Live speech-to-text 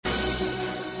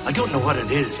I don't know what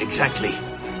it is exactly.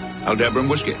 Aldabra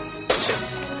whiskey.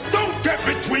 Don't get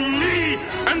between me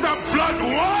and the blood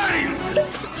wine!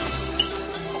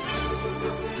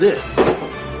 This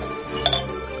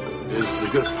is the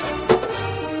good stuff.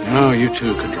 Oh, you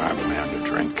two could drive a man to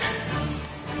drink.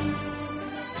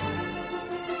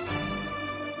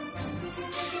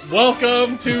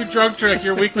 Welcome to Drunk Trek,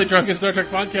 your weekly drunken Star Trek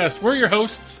podcast. We're your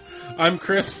hosts. I'm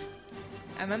Chris.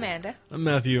 I'm Amanda. I'm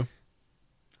Matthew.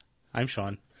 I'm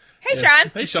Sean. Hey,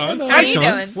 Sean. Hey, Sean. How are you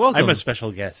doing? Welcome. I'm a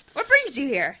special guest. What brings you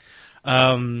here?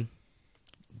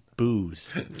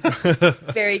 Booze.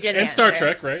 Very good And answer. Star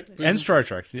Trek, right? And Star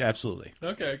Trek. Yeah, absolutely.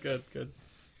 Okay, good.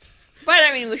 But,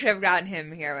 I mean, we should have gotten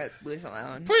him here with booze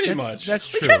alone. Pretty much.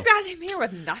 That's We true. should have gotten him here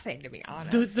with nothing, to be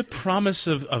honest. The promise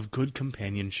of good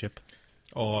companionship.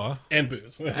 Aw. And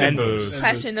booze. And booze.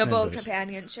 Questionable And booze.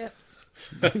 companionship.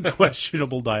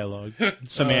 Questionable dialogue.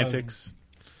 Semantics.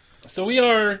 So we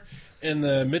are in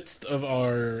the midst of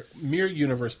our Mirror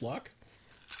Universe block.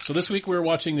 So this week we're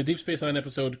watching the Deep Space Nine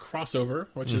episode Crossover,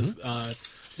 which is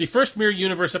the first Mirror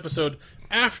Universe episode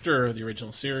after the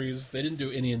original series. They didn't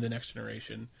do any in the Next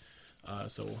Generation.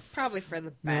 So Probably for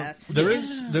the best. There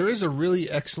is a really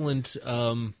excellent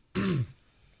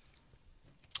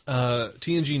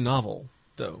TNG novel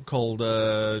though called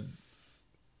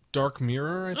Dark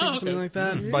Mirror, I think, or something like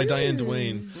that, by Diane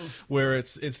Duane, where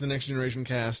it's the Next Generation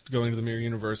cast going to the Mirror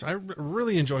Universe. I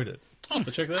really enjoyed it. I'll have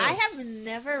to check that out. I have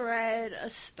never read a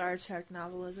Star Trek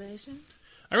novelization.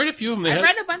 I read a few of them. I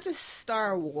read a bunch of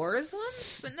Star Wars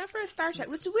ones, but never a Star Trek,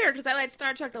 which is weird because I like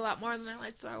Star Trek a lot more than I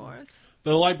like Star Wars.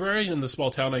 The librarian in the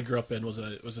small town I grew up in was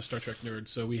a Star Trek nerd,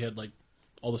 so we had like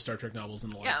all the Star Trek novels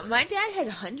in the library. Yeah, my dad had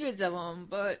hundreds of them,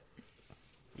 but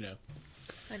Yeah.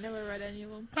 I never read any of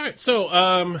them. All right,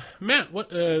 so Matt, what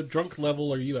drunk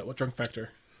level are you at? What drunk factor?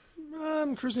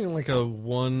 I'm cruising at like a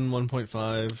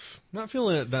 1.5. Not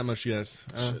feeling it that much yet.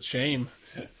 Shame.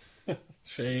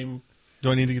 Shame. Do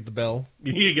I need to get the bell?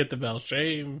 You need to get the bell.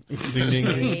 Shame. Ding, ding,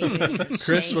 ding.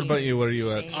 Chris, what about you? What are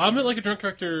you at? I'm at like a drunk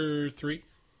factor 3.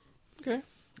 Okay.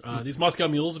 These Moscow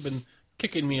mules have been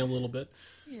kicking me a little bit.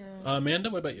 Yeah. Amanda,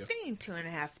 what about you? Thinking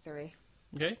 2.5, 3.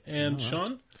 Okay, and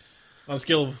Sean, on a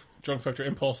scale of drunk factor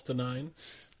impulse to 9.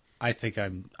 I think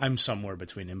I'm somewhere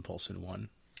between impulse and 1.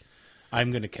 I'm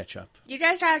going to catch up. You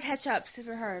guys gotta catch up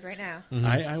super hard right now.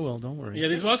 I will. Don't worry. Yeah,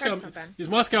 these Just Moscow start something.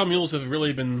 Moscow mules have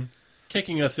really been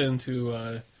kicking us into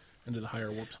the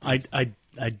higher warp speeds.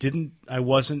 I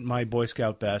wasn't my Boy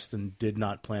Scout best and did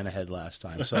not plan ahead last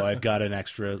time, so I've got an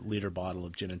extra liter bottle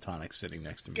of gin and tonic sitting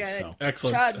next to me. Good. So,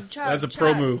 Excellent. Chug. That's a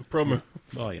pro move.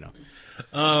 well, you know.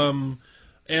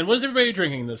 And what is everybody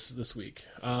drinking this week?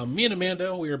 Me and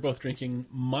Amanda, we are both drinking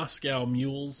Moscow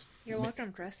Mules. You're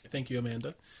welcome, Chris. Thank you,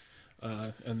 Amanda.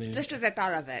 And then, Just because I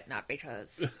thought of it, not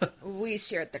because we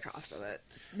shared the cost of it.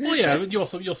 well, yeah,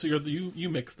 you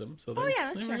mixed them, so Oh,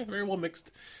 yeah, that's they're true. very well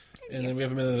mixed. And then we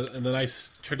have them in the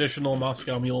nice traditional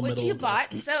Moscow Mule Which middle. you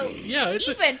bought, so Yeah, it's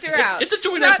even throughout. It's a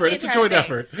joint throughout effort. the It's a entire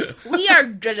joint thing. effort. We are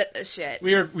good at this shit.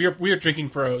 We are drinking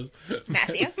pros.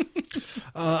 Matthew?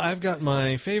 I've got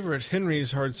my favorite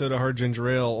Henry's Hard Soda Hard Ginger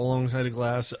Ale alongside a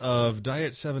glass of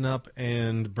Diet 7-Up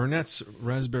and Burnett's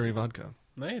Raspberry Vodka.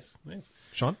 Nice.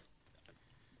 Sean?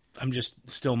 I'm just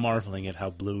still marveling at how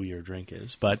blue your drink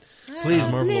is, but Please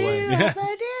marvel away.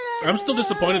 I'm still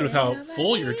disappointed with how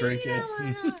full your drink is.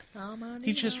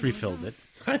 he just refilled it.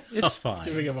 It's fine.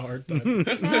 Giving him a hard time.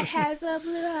 Matt has a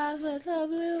blue house with a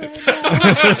blue window.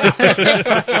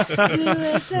 Blue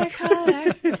is the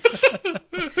color.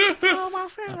 Oh, my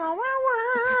friend,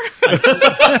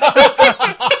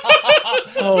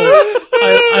 Oh,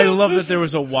 I love that there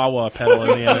was a wah-wah pedal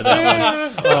in the end of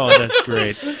that one. Oh, that's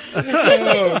great.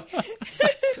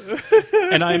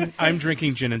 And I'm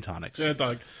drinking gin and tonics. Yeah,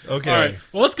 dog. Okay. All right.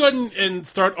 Well, let's go ahead and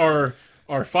start our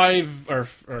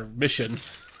mission.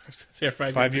 Say our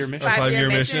 5-year mission. 5-year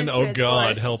mission? to Oh, explore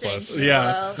God, help strange us. new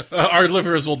Yeah, worlds. our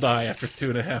livers will die after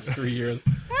 2.5, 3 years.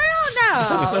 I don't know.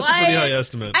 That's a pretty high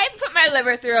estimate. I put my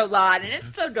liver through a lot, and it's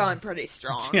still going pretty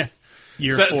strong. Yeah.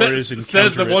 Year Sa- 4 sa- is in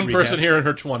says the counter one rehab. person here in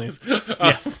her 20s.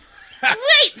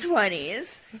 Late 20s.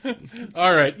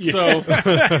 All right, so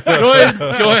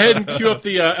go ahead and cue up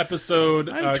the episode.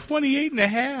 I'm 28 and a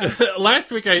half.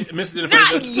 Last week I misidentified.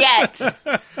 Not yet.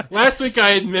 Last week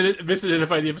I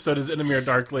misidentified the episode as Inamir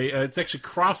Darkly. It's actually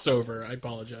crossover. I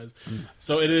apologize.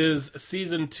 So it is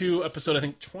season 2, episode I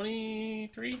think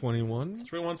 23, 21?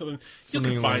 21, something. You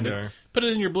Something can find it. along there. Put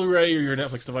it in your Blu-ray or your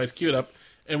Netflix device. Cue it up.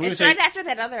 And when we It's say, right after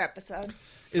that other episode.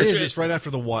 It is. It's right after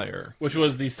The Wire. which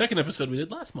was the second episode we did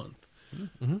last month.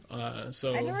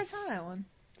 So I never saw that one.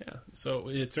 yeah, so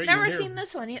it's right Never here. seen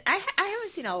this one. I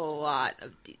haven't seen a lot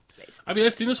of Deep Space. I mean,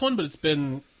 I've seen this one, but it's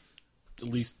been at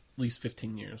least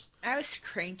 15 years. I was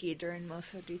cranky during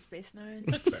most of Deep Space Nine.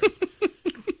 That's fair.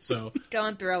 So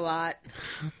Going through a lot.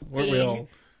 we're we all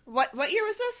What year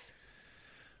was this?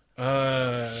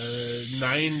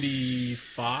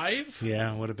 95?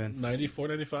 Yeah, would have been. 94,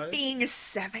 95? Being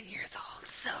 7 years old,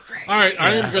 so great. All right,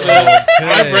 I'm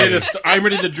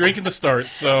ready to drink and to start.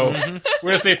 So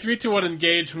we're gonna say 3, 2, 1,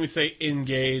 engage. When we say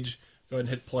engage, go ahead and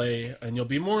hit play, and you'll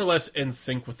be more or less in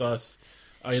sync with us.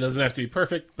 It doesn't have to be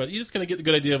perfect, but you're just gonna get a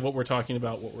good idea of what we're talking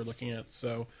about, what we're looking at.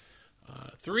 So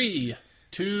 3,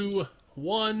 2,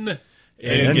 1,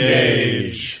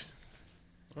 engage.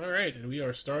 All right, and we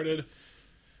are started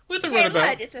with a Hey, runabout.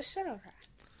 what? It's a shuttlecraft.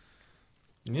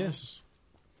 Yes.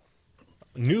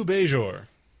 New Bajor.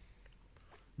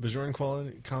 Bajoran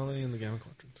colony in the Gamma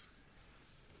Quadrant.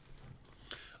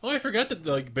 Oh, I forgot that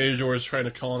Bajor is trying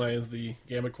to colonize the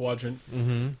Gamma Quadrant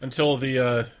until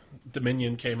the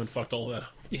Dominion came and fucked all that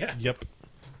up. Yeah. Yep.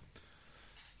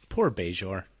 Poor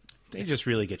Bajor. They just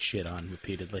really get shit on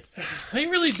repeatedly. They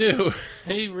really do.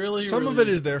 They really. Some really of it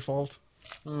is their fault.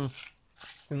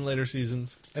 In later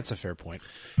seasons. That's a fair point.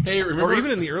 Hey, remember? Or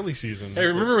even in the early season. Hey,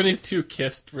 remember when these two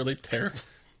kissed really terribly?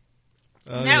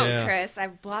 Oh, No, yeah. Chris,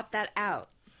 I've blocked that out.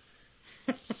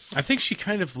 I think she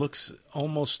kind of looks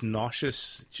almost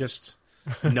nauseous just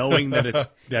knowing that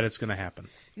it's going to happen.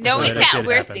 Knowing That it that did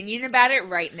we're happen. thinking about it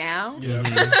right now,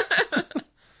 Yeah.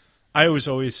 I was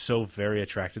always so very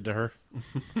attracted to her.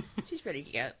 she's pretty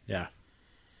cute. Yeah.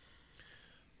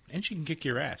 And she can kick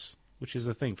your ass, which is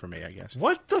a thing for me, I guess.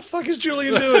 What the fuck is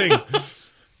Julian doing?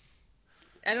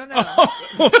 I don't know.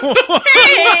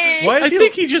 Hey! Why I is he?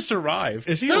 think he just arrived.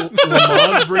 Is he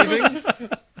Lamaze breathing?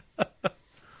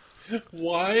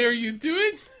 Why are you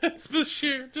doing this,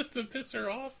 Bashir? Just to piss her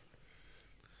off?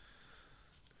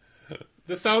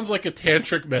 This sounds like a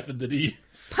tantric method that he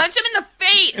uses. Punch him in the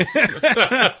face!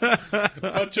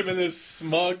 Punch him in his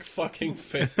smug fucking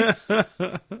face.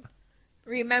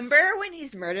 Remember when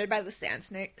he's murdered by the sand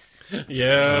snakes?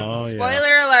 Yeah. Oh, yeah.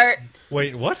 Spoiler alert.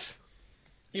 Wait, what?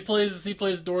 He plays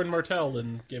Doran Martell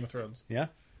in Game of Thrones. Yeah.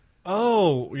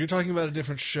 Oh, you're talking about a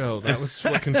different show. That was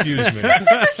what confused me.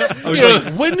 I was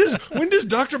like, when does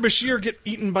Dr. Bashir get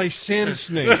eaten by sand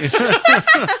snakes?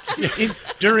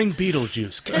 During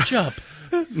Beetlejuice. Catch up.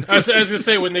 I was going to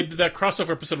say, when they did that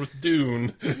crossover episode with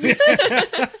Dune.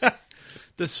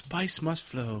 The spice must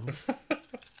flow.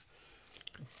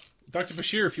 Dr.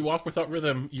 Bashir, if you walk without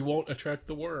rhythm, you won't attract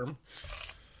the worm.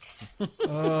 One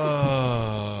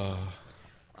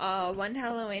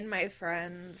Halloween, my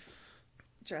friends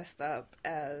dressed up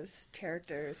as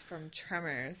characters from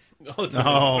Tremors. Oh,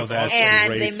 that's that's And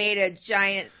great. they made a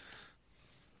giant...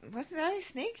 What's that?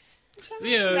 Snakes?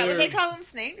 Yeah, Is that what they're- they call them?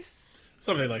 Snakes?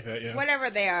 something like that, yeah.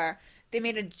 Whatever they are. They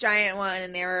made a giant one,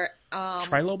 and they were...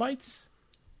 Trilobites?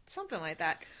 something like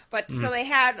that. But so they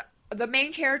had the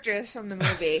main characters from the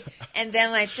movie, and then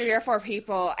like 3 or 4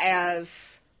 people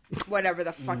as whatever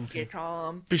the fuck you call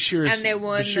them. Bashir's, And they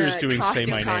won Bashir's the doing Say costume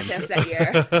My contest Name. that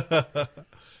year.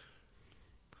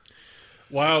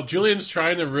 Wow, Julian's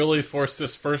trying to really force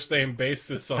this first name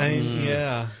basis on.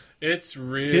 Yeah. It's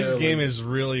really... His game is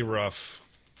really rough.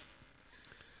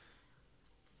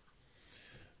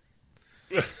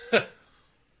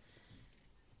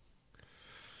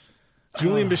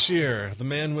 Julian Bashir, the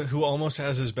man who almost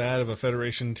has as bad of a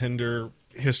Federation tender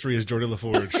history as Geordie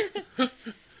LaForge.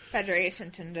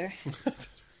 Federation Tinder.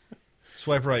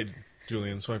 Swipe right,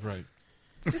 Julian, swipe right.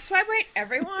 Just swipe right,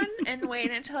 everyone, and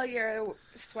wait until your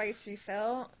swipes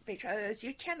refill, because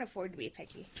you can't afford to be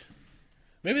picky.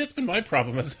 Maybe that's been my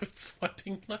problem, is I've been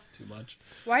swiping left too much.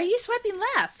 Why are you swiping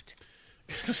left?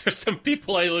 Because there's some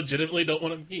people I legitimately don't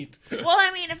want to meet. Well,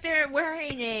 I mean, if they're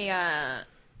wearing a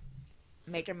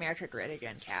Make America Great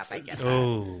Again cap, I guess.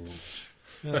 Oh.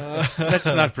 Let's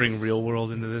not bring real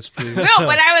world into this, please. No,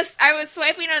 but I was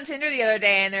swiping on Tinder the other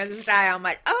day, and there's this guy. I'm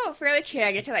like, oh, fairly cute.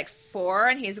 I get to like 4,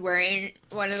 and he's wearing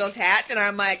one of those hats, and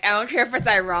I'm like, I don't care if it's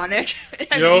ironic.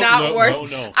 It's not worth.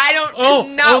 No. I don't. Oh, it's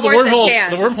not the worth wormhole's, the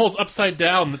chance. the wormhole's upside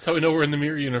down. That's how we know we're in the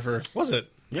mirror universe. Was it?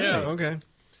 Yeah. Okay.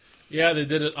 Yeah, they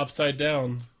did it upside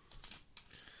down.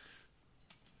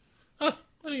 Huh,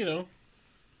 well, you know.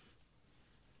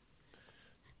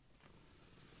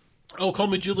 Oh, call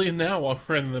me Julian now while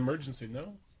we're in an emergency,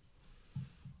 no?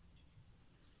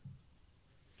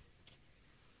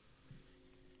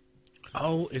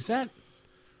 Oh, is that...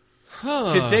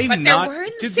 Huh. Did they But not... they're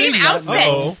wearing the did they same not know-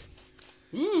 outfits.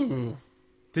 Ooh.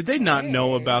 Did they not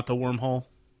know about the wormhole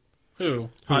Who?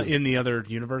 in the other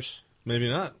universe? Maybe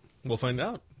not. We'll find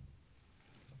out.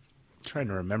 Trying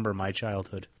to remember my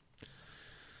childhood.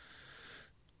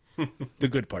 The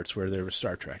good parts where there was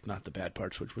Star Trek, not the bad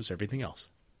parts, which was everything else.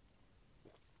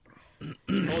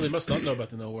 Oh, they must not know about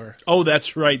the nowhere. Oh,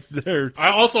 that's right. They're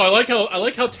I like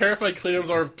how terrified Klingons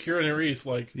are of Kira Nerys.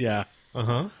 Like, yeah.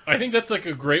 I think that's like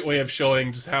a great way of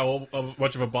showing just how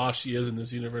much of a boss she is in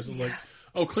this universe. It's like,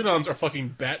 oh, Klingons are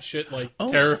fucking batshit like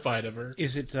terrified of her.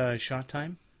 Is it shot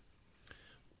time?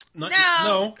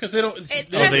 No, because they don't.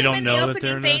 They don't know that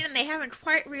they're in thing, and they haven't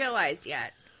quite realized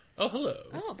yet. Oh, hello.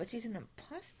 Oh, but she's an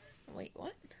imposter. Wait,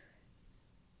 what?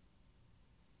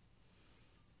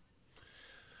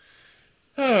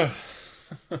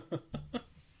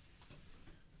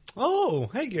 Oh,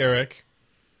 hey, Garrick.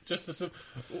 Just a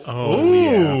Oh,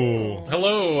 yeah.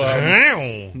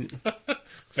 hello,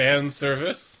 fan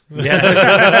service.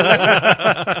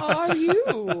 Are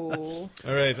you? All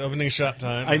right, opening shot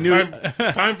time. I knew.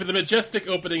 Time for the majestic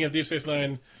opening of Deep Space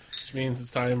Nine, which means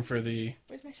it's time for the.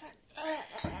 Where's my shot?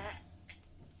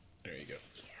 There you go.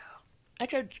 I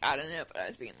tried jotting it, but I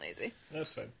was being lazy.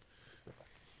 That's fine.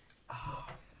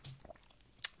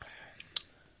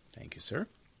 Thank you, sir.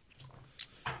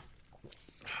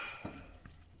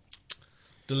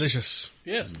 Delicious.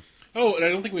 Yes. Oh, and I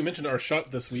don't think we mentioned our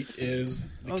shot this week is.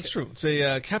 Oh, that's true. It's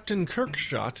a Captain Kirk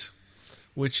shot,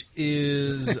 which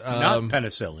is Not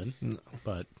penicillin,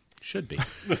 but should be.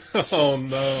 Oh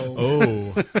no!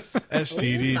 Oh,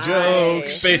 STD my.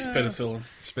 jokes. Space penicillin.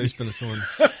 Space penicillin.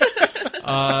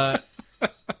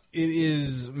 It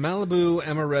is Malibu,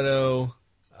 amaretto,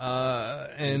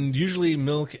 and usually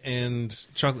milk and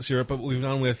chocolate syrup, but we've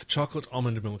gone with chocolate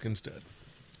almond milk instead.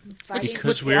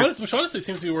 Because which honestly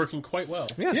seems to be working quite well.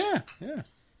 Yes. Yeah.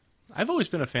 I've always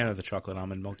been a fan of the chocolate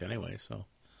almond milk anyway, so.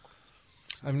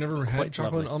 I've never had Quite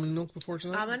chocolate lovely. almond milk before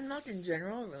tonight. Almond milk in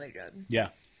general, really good. Yeah.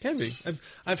 Can be.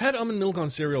 I've had almond milk on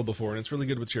cereal before, and it's really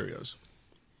good with Cheerios.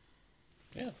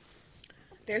 Yeah.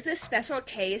 There's this special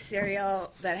K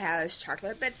cereal that has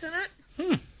chocolate bits in it.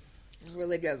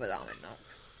 Really good with almond milk.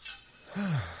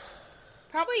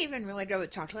 Probably even really good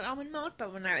with chocolate almond milk,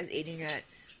 but when I was eating it,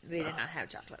 they did not have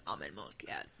chocolate almond milk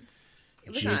yet.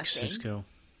 It was not a Jake thing. Sisko.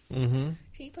 Can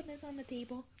you put this on the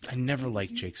table? I never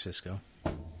liked Jake Sisko. I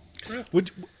like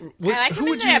him who in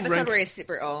would the you episode rank? where he's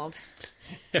super old.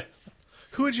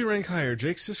 Who would you rank higher,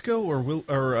 Jake Sisko or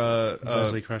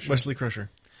Wesley Crusher? Wesley Crusher.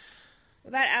 What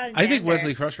about Alexander? I think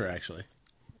Wesley Crusher, actually.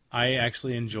 I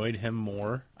actually enjoyed him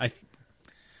more.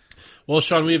 Well,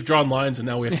 Sean, we have drawn lines, and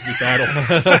now we have to do battle.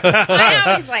 I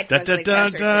always liked Wesley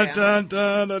Crusher,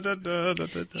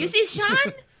 too. You see,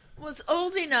 Sean was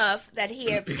old enough that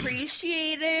he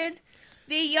appreciated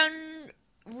the young,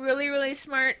 really, really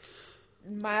smart,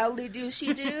 mildly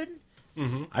douchey dude.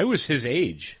 I was his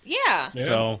age, Yeah.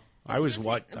 so I was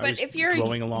But if you're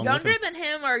growing along younger with him. than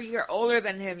him or you're older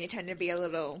than him, you tend to be a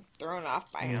little thrown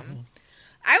off by him.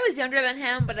 I was younger than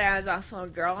him, but I was also a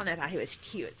girl, and I thought he was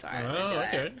cute, so I was into it.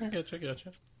 I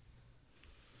gotcha.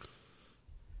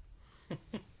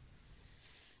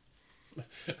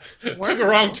 Took a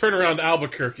wrong turn around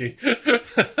Albuquerque.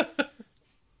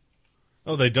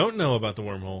 Oh, they don't know about the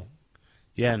wormhole.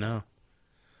 Yeah, no.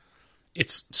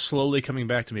 It's slowly coming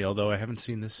back to me, although I haven't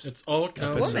seen this. It's all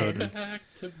coming Episode. back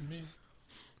to me.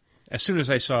 As soon as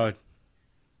I saw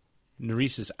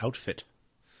Nerese's outfit,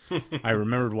 I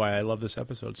remembered why I love this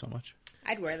episode so much.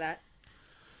 I'd wear that.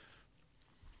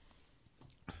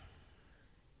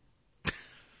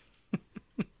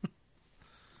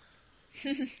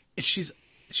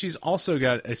 She's also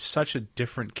got such a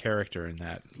different character in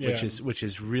that, which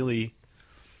is really.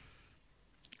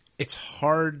 It's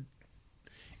hard.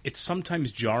 It's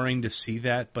sometimes jarring to see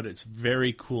that, but it's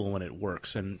very cool when it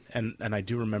works, and I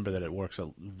do remember that it works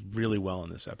really well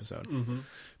in this episode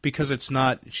because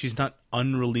she's not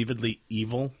unrelievedly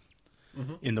evil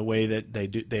in the way that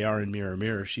they are in Mirror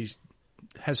Mirror. She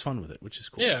has fun with it, which is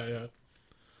cool. Yeah.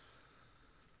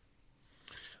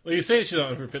 Well, you say she's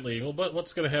not unrepeatedly evil, but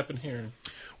what's going to happen here?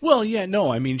 Well, yeah,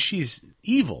 no, I mean she's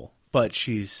evil, but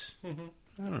she's I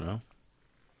don't know.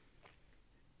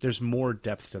 There's more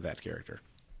depth to that character.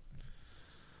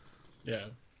 Yeah.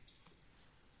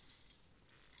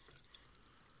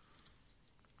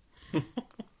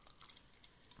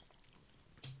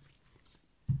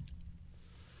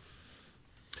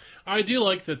 I do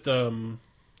like that.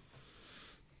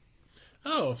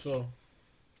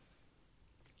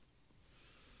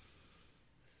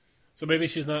 So maybe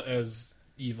she's not as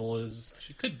evil as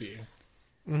she could be.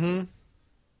 Mm-hmm.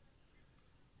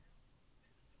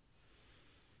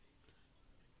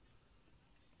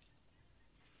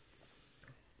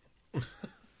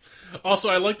 Also,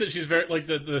 I like that she's very like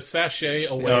the sachet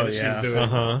away that she's doing.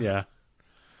 Yeah.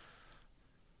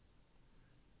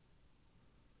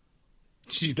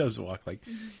 She does walk like,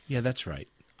 yeah, that's right.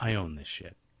 I own this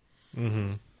shit.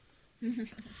 I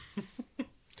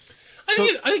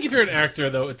I think if you're an actor,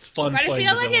 though, it's fun But I playing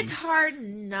feel the like villain. it's hard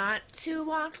not to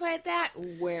walk like that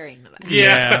wearing that.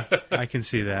 Yeah. I can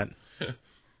see that.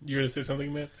 You going to say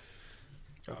something, man?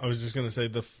 I was just going to say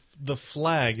the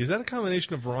flag, is that a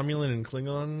combination of Romulan and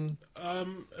Klingon?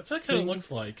 That's what it kind of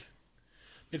looks like.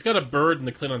 It's got a bird and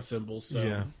the Klingon symbol, so...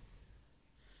 Yeah.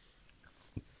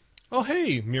 Oh,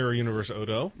 hey, Mirror Universe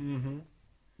Odo. Mm-hmm.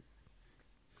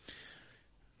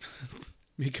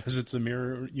 Because it's a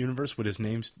mirror universe, would his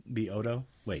name be Odo?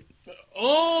 Wait.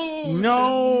 Oh!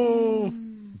 No!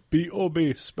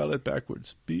 B-O-B. Spell it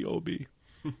backwards. B-O-B.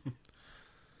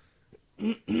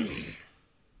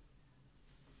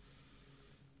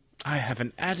 I have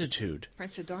an attitude.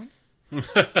 Prince of Dawn?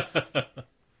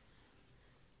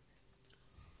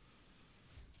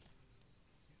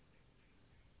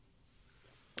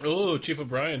 Oh, Chief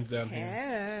O'Brien's down here.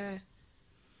 Yeah.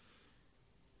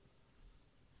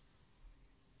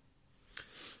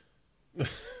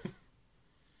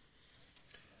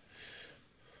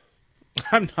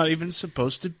 I'm not even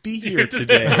supposed to be here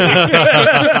today.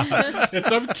 And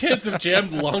some kids have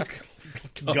jammed lunk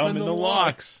Gum in the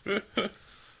locks.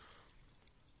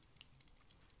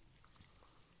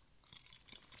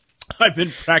 I've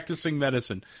been practicing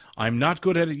medicine. I'm not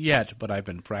good at it yet, but I've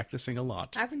been practicing a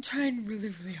lot. I've been trying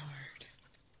really, really hard.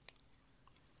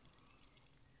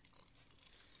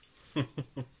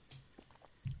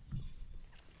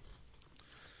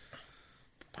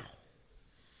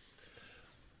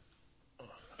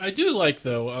 I do like,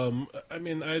 though, I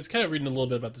mean, I was kind of reading a little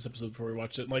bit about this episode before we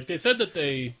watched it. Like, they said that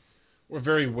they were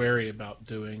very wary about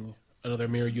doing another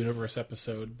Mirror Universe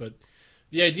episode, but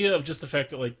the idea of just the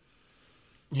fact that, like,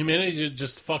 humanity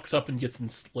just fucks up and gets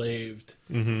enslaved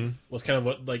was kind of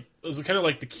what, like, it was kind of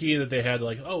like the key that they had,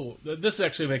 like, oh, this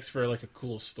actually makes for, like, a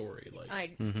cool story.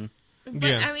 Like, But,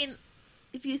 Yeah. I mean,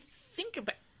 if you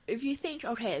think,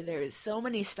 okay, there's so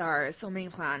many stars, so many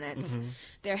planets,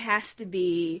 there has to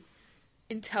be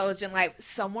intelligent life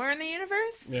somewhere in the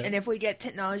universe, Yeah. and if we get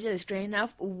technology that's great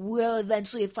enough, we'll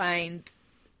eventually find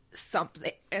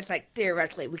something. It's like,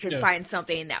 theoretically, we could find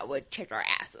something that would kick our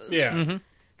asses. yeah,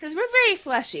 Because we're very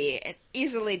fleshy and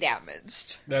easily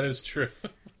damaged. that is true.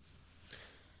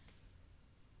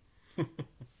 I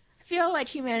feel like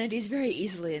humanity's very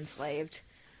easily enslaved.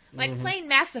 Like playing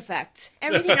Mass Effect.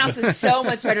 Everything else is so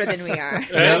much better than we are.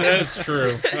 That's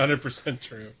true. 100%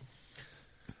 true.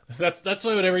 That's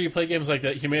why whenever you play games like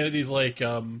that, humanity's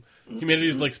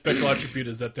special attribute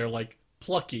is that they're like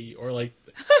plucky or like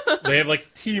they have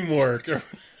like teamwork. Or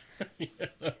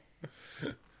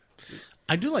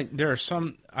I do like, there are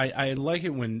some, I like it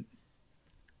when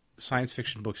science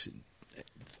fiction books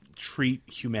treat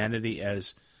humanity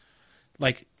as,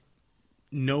 like,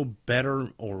 no better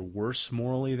or worse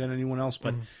morally than anyone else,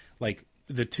 but like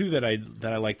the two that I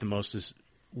like the most is,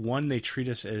 one, they treat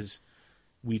us as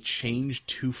we change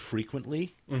too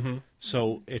frequently,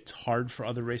 so it's hard for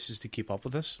other races to keep up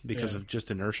with us because of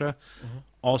just inertia.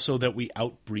 Also, that we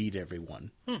outbreed everyone,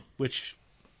 which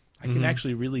I can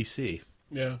actually really see.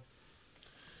 yeah.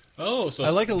 Oh, so I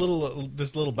like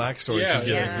this little backstory Yeah, she's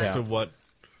giving yeah. as to what.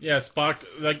 yeah, Spock.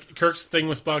 Like Kirk's thing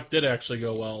with Spock did actually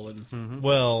go well, and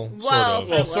Well, Well, sort of.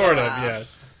 well, sort of, Wow. yeah.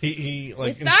 He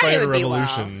like We thought inspired it a would be well.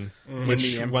 revolution, which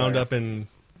In the Empire. wound up in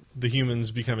the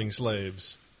humans becoming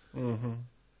slaves.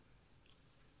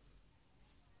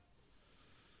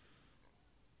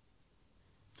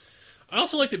 I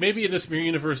also like that maybe in this mirror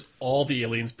universe, all the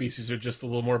alien species are just a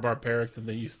little more barbaric than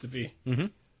they used to be.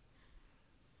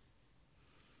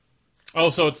 Oh,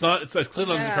 so it's not. It's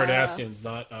Klingons and Cardassians,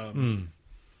 not.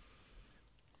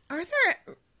 Are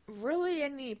there really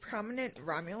any prominent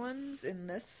Romulans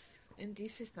in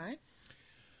Deep Space Nine?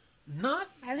 Not.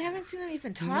 I haven't seen them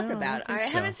even talk No, about it. I I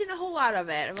think so. haven't seen a whole lot of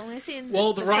it. I've only seen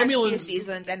Well, the the first few Romulans-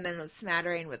 seasons and then a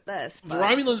smattering with this. The But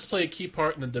Romulans play a key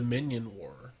part in the Dominion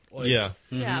War. Like, Yeah,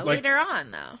 yeah, Like- later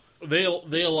on though. they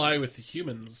ally with the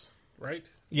humans, right?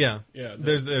 yeah. Yeah,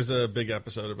 There's a big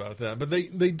episode about that, but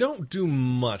they don't do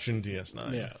much in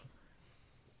DS9. Yeah.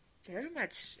 Very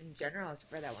much in general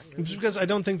for that one Just movie. because I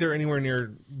don't think they're anywhere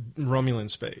near Romulan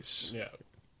space. Yeah.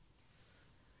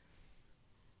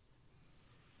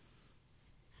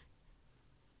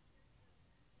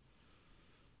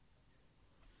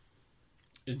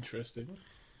 Interesting.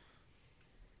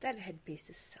 That headpiece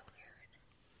is so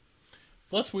weird.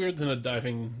 It's less weird than a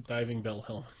diving bell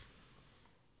helmet.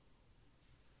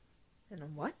 And a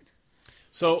what?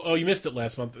 So, you missed it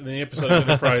last month in the episode of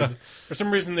Enterprise. For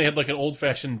some reason, they had like an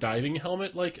old-fashioned diving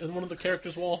helmet, like in one of the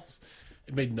characters' walls.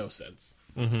 It made no sense.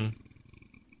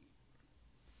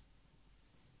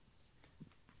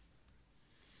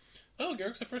 Oh,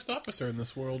 Garrick's the first officer in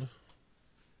this world.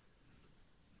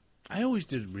 I always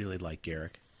did really like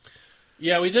Garrick.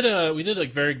 Yeah, we did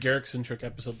like very Garrick centric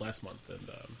episode last month, and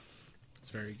it's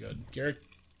very good. Garrick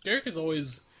is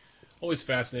always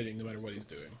fascinating, no matter what he's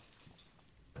doing.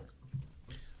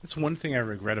 That's one thing I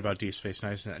regret about Deep Space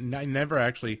Nine. I never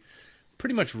actually,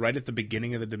 pretty much right at the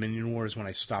beginning of the Dominion Wars when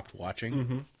I stopped watching.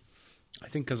 Mm-hmm. I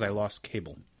think because I lost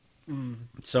cable,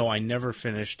 so I never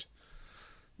finished.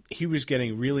 He was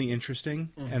getting really interesting,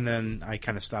 and then I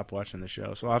kind of stopped watching the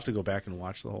show. So I'll have to go back and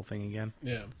watch the whole thing again.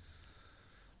 Yeah.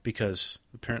 Because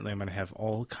apparently I'm going to have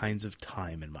all kinds of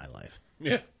time in my life.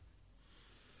 Yeah.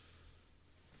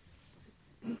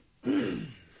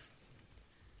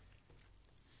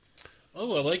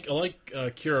 Oh, I like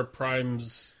Kira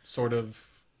Prime's sort of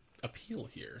appeal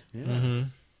here. Yeah.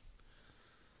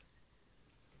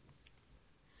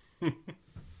 Mm-hmm.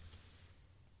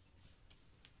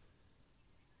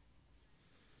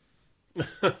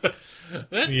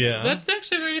 That's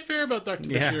actually very fair about Dr.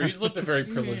 Yeah. Bashir. He's lived a very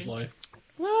privileged life.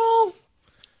 Well,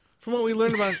 from what we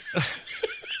learned about...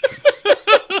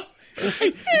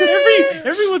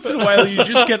 Every once in a while you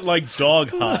just get like dog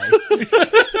high.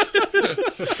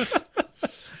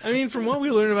 I mean, from what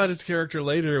we learned about his character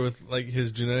later with like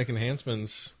his genetic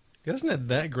enhancements, he hasn't had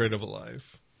that great of a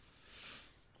life.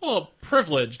 Well,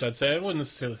 privileged, I'd say. I wouldn't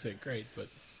necessarily say great, but...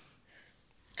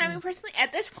 I mean, personally,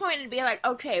 at this point, it'd be like,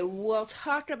 okay, we'll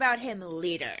talk about him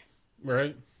later.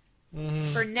 Right?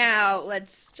 For now,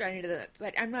 let's try to do that.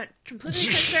 Like, I'm not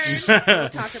completely concerned. We'll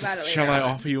talk about it later. Shall I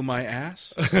on. offer you my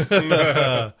ass?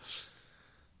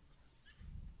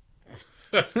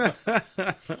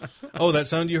 Oh, that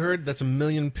sound you heard? That's a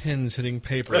million pins hitting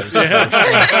papers.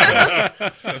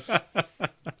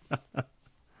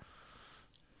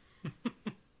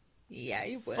 Yeah,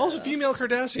 you will. Also, female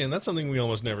Cardassian. That's something we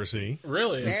almost never see.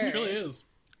 Really? Very. It really is.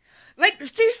 Like,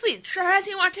 seriously,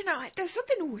 Cardassian want to know, like, there's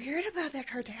something weird about that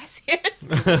Cardassian.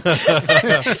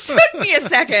 Took me a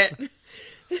second.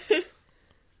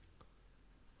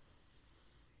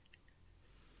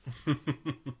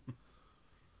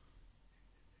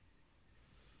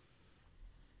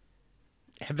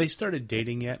 Have they started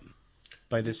dating yet?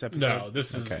 By this episode? No,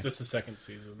 this is second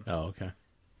season. Oh, okay.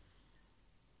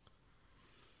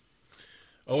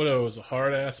 Odo is a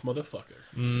hard-ass motherfucker.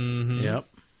 Mm-hmm. Yep.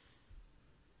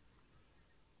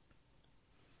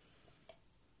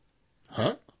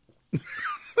 Huh?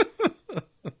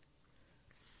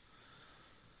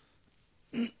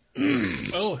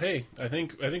 Oh, hey, I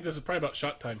think this is probably about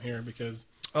shot time here because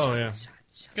Oh, yeah.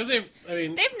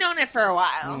 they've known it for a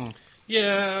while.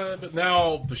 Yeah, but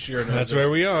now Bashir knows That's it. where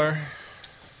we are.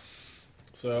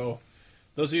 So,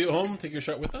 those of you at home, take your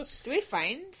shot with us. Do we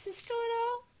find Cisco at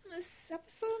all in this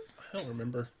episode? I don't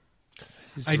remember.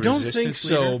 I don't think Resistance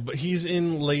so, leader? but he's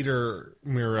in later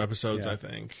Mirror episodes, Yeah. I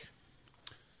think.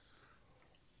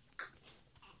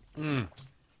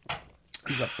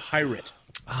 He's a pirate.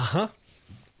 Uh-huh.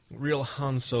 Real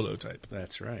Han Solo type.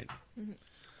 That's right.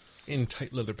 In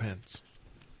tight leather pants.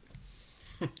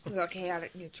 Is it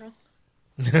chaotic neutral?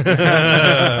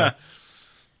 Yeah.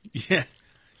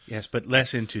 Yes, but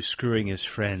less into screwing his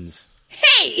friends.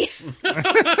 Hey!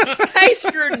 I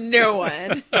screwed no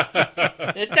one.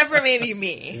 Except for maybe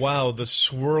me. Wow, the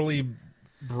swirly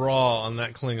bra on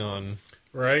that Klingon.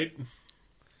 Right?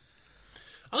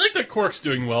 I like that Quark's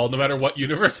doing well, no matter what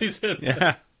universe he's in.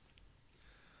 Yeah.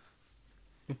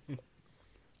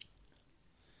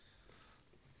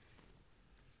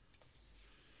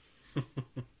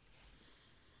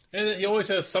 And he always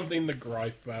has something to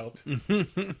gripe about.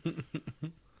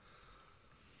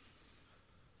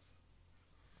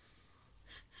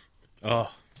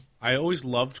 Oh, I always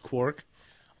loved Quark.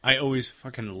 I always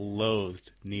fucking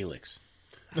loathed Neelix.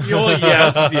 Oh,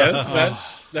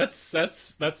 yes,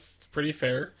 that's pretty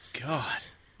fair. God.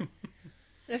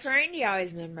 The Ferengi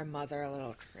always made my mother a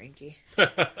little cranky.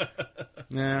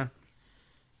 Yeah.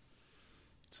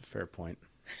 It's a fair point.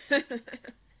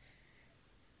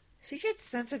 She gets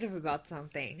sensitive about some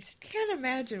things. Can't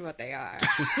imagine what they are.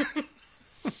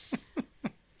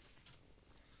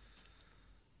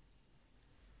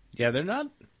 Yeah, they're not.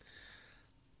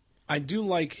 I do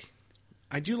like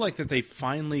that they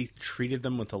finally treated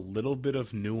them with a little bit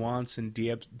of nuance in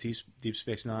Deep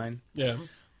Space Nine. Yeah.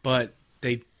 But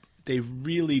they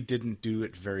really didn't do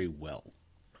it very well.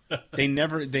 They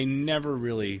never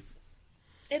really.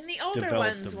 And the older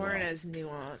Developed ones them weren't well. as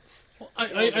nuanced.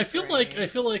 I feel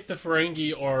like the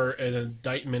Ferengi are an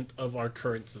indictment of our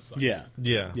current society.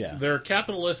 Yeah. Yeah. They're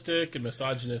capitalistic and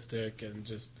misogynistic and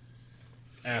just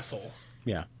assholes.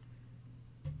 Yeah.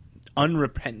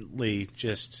 Unrepentantly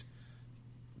just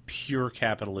pure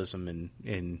capitalism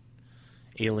in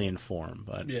alien form,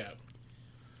 but Yeah.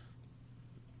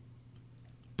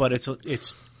 but it's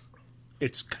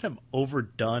kind of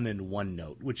overdone in one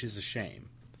note, which is a shame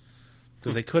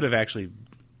because they could have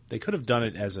done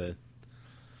it as a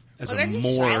they're just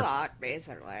more Shylock,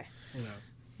 basically.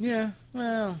 yeah,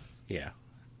 well, yeah.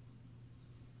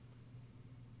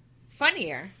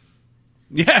 Funnier.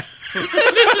 Yeah.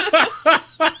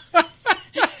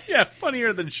 Yeah,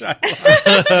 funnier than Shylock. Good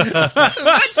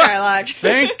Shylock.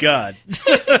 Thank God.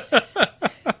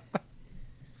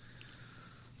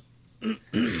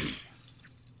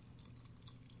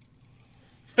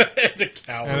 The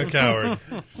coward. And a coward.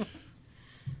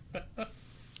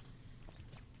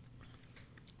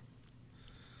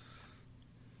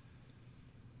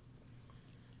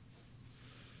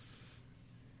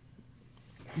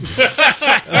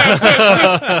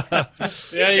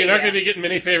 Yeah, you're not going to be getting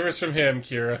many favors from him,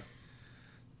 Kira.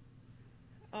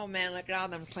 Oh man, look at all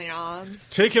them Klingons.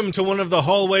 Take him to one of the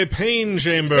hallway pain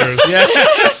chambers. Don't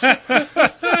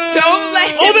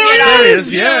let him There he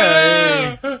is.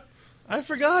 Yeah. I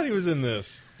forgot he was in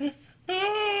this.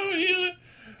 Oh,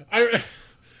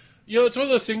 it's one of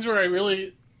those things where I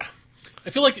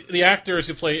feel like the actors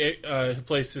who play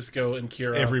Cisco and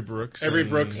Kira, Avery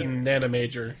Brooks and Nana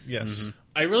Major. Yes. Mm-hmm.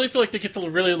 I really feel like they get to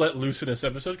really let loose in this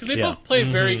episode because they both play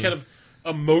very kind of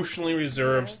emotionally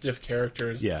reserved, stiff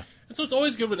characters. Yeah. And so it's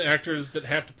always good when actors that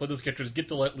have to play those characters get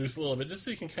to let loose a little bit, just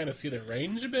so you can kind of see their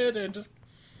range a bit, and just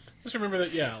remember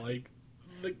that,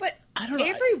 But I don't know.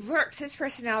 Avery Brooks, his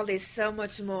personality is so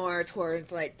much more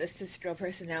towards like the Cisco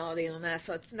personality than that,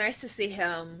 so it's nice to see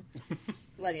him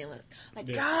letting loose.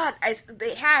 God,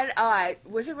 they had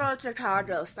Wizard World of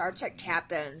Chicago, Star Trek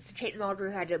captains. Tate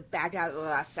Mulgrew had to back out at the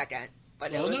last second,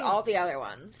 but it was all the other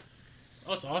ones.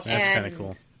 Oh, it's awesome. That's kind of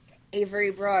cool.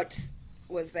 Avery Brooks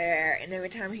was there, and every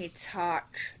time he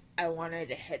talked, I wanted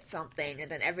to hit something,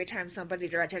 and then every time somebody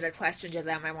directed a question to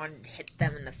them, I wanted to hit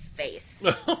them in the face.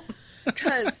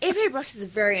 Because Avery Brooks is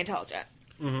very intelligent.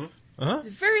 Mm-hmm. Uh-huh.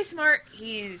 He's very smart.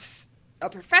 He's a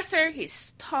professor.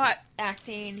 He's taught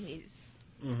acting. He's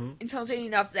intelligent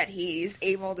enough that he's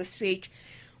able to speak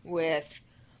with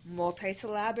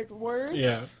multisyllabic words.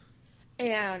 Yeah.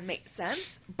 And make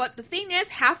sense. But the thing is,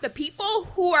 half the people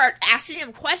who are asking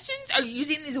him questions are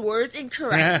using these words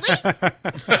incorrectly,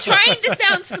 trying to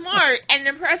sound smart and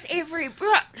impress Avery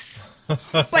Brooks,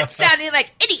 but sounding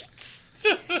like idiots.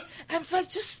 I'm just like,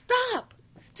 just stop.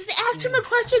 Just ask him a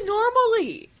question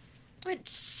normally. Like,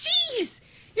 jeez,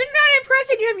 you're not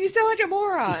impressing him. You sound like a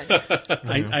moron.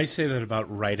 I say that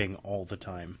about writing all the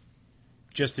time,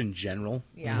 just in general.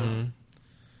 Yeah. Mm-hmm.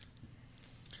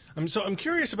 I'm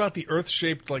curious about the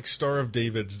Earth-shaped Star of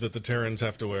Davids that the Terrans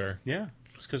have to wear. Yeah,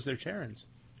 it's because they're Terrans.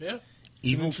 Yeah.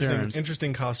 Evil Terrans.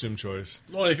 Interesting costume choice.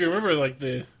 Well, if you remember,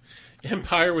 the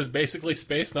Empire was basically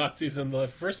space Nazis in the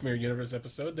first Mirror Universe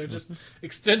episode. They're just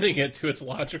extending it to its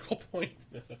logical point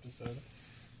in this episode.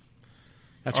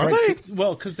 That's Are right.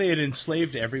 Well, because they had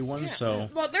enslaved everyone, Yeah. so...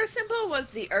 Well, their symbol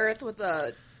was the Earth with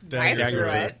a Dagger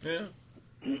knife through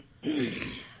through it. Yeah.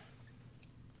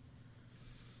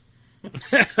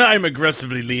 I'm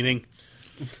aggressively leaning.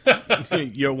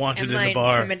 You're wanted Am in I the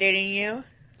bar. intimidating you?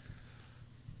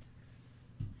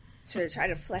 Should I try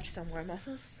to flex some more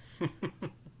muscles? I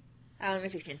don't know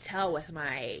if you can tell with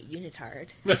my unitard.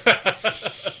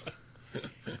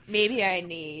 Maybe I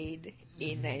need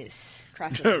a nice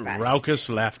crossover vest. Raucous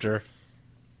laughter.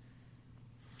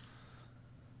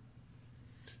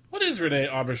 What is Rene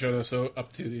Auberjonois so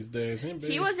up to these days?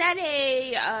 Anybody? He was at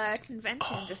a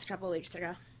convention just a couple of weeks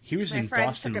ago. He was My in friends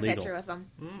Boston took a Legal. picture with him.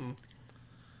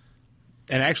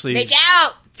 And actually... Make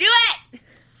out! Do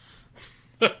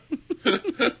it!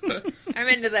 I'm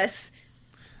into this.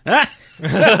 I'm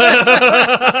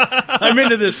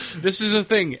into this. This is a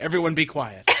thing. Everyone be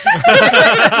quiet.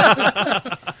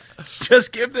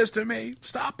 Just give this to me.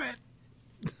 Stop it.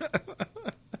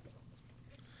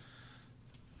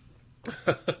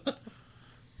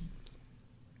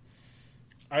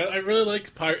 I really like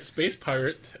Space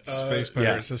Pirate.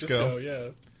 Cisco. Yeah.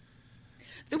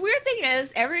 The weird thing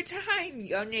is, every time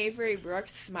young Avery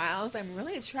Brooks smiles, I'm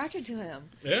really attracted to him.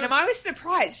 Yeah. And I'm always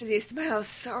surprised because he smiles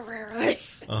so rarely.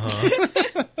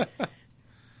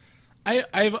 I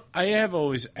have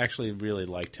always actually really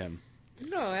liked him.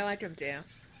 No, I like him too.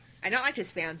 I don't like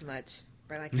his fans much,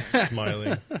 but I like him.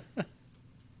 Smiling.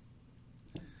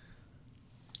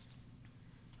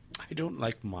 I don't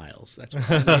like Miles. That's why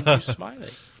I named you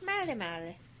Smiley. Smiley,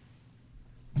 Miley.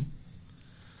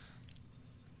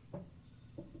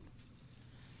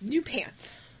 New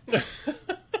pants.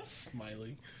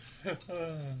 Smiley.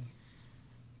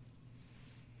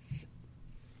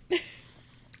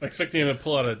 Expecting him to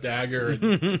pull out a dagger.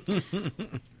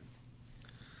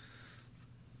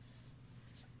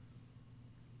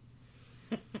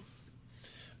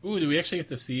 Ooh, do we actually get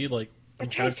to see like? The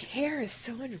guy's hair is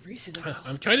so unreasonable.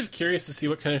 I'm kind of curious to see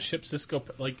what kind of ship Cisco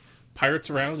like pirates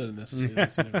around in this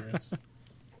universe.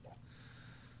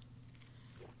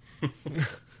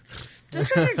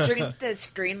 Just want to drink this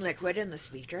green liquid in the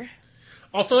speaker.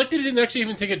 Also, like they didn't actually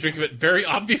even take a drink of it. Very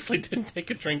obviously, didn't take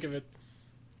a drink of it.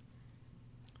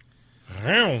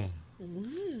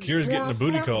 Kira's getting a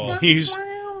booty call. He's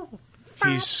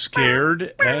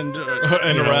scared and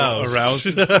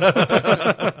aroused.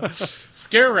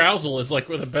 Scare arousal is like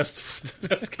the best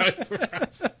kind of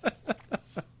arousal.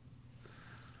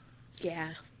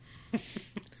 Yeah.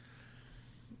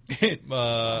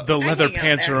 the leather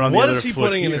pants are on What the other is he foot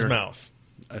putting in his here. mouth?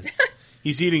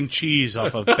 He's eating cheese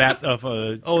off a bat of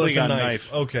a Oh, it's a Klingon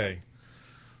knife. Okay.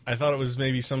 I thought it was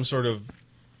maybe some sort of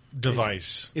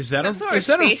device. Is that Some sort of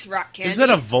space rock candy. Is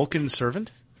that a Vulcan servant?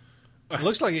 It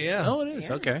looks like it, yeah. Oh, it is.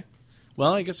 Yeah. Okay.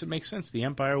 Well, I guess it makes sense. The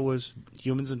Empire was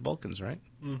humans and Vulcans, right?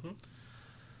 Mm-hmm.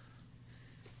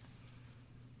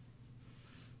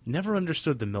 Never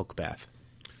understood the milk bath.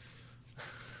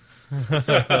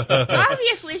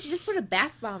 Obviously, she just put a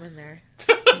bath bomb in there.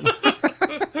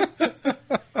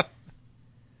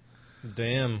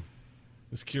 Damn.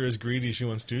 This Kira's greedy. She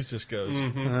wants two Cisco's.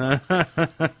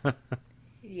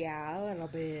 Yeah, a little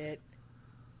bit.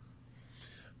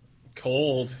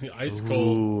 Cold, ice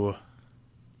cold. Ooh.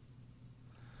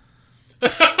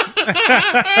 What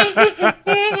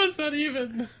was that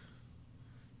even?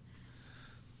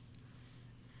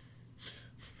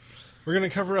 We're going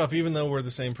to cover up even though we're the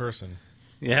same person.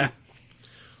 Yeah.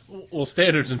 Well,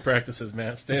 standards and practices,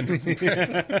 Matt. Standards and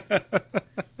practices.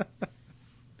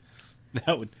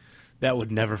 That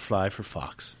would never fly for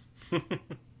Fox.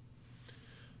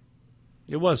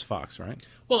 It was Fox, right?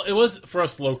 Well, it was for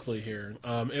us locally here.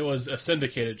 It was a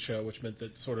syndicated show, which meant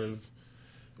that sort of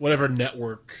whatever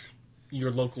network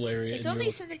your local area. It's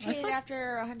only syndicated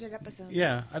after 100 episodes.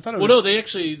 Yeah, I thought it was. Well, no, they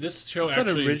actually this show I thought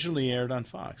actually it originally aired on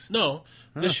Fox. No,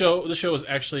 this show was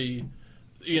actually,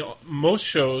 most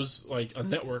shows like on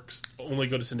networks only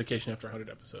go to syndication after 100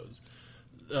 episodes.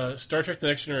 Star Trek: The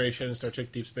Next Generation and Star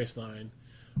Trek: Deep Space Nine,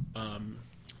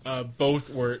 both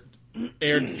were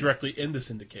aired directly into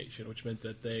syndication, which meant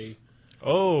that they.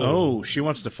 Oh, she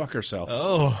wants to fuck herself.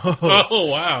 Oh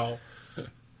wow.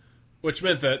 Which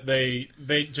meant that they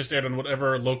just aired on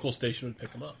whatever local station would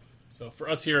pick them up. So for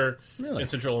us here in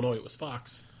Central Illinois, it was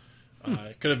Fox.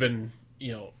 It could have been,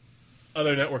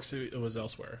 other networks. It was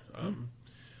elsewhere.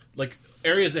 Like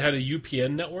areas that had a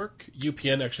UPN network.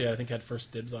 UPN actually, I think, had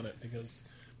first dibs on it because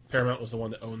Paramount was the one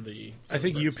that owned the. I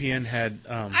think UPN had.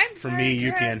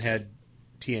 UPN had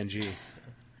TNG.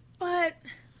 But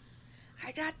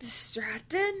I got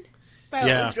distracted by what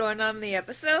Yeah. was going on in the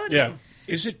episode. Yeah.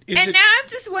 Is it? And now I'm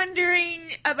just wondering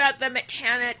about the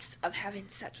mechanics of having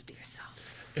sex with yourself.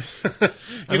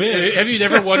 Have you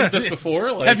never wondered this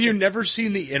before? Like, Have you never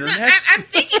seen the internet? I'm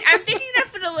thinking of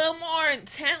it a little more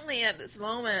intently at this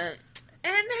moment,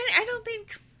 and I don't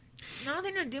think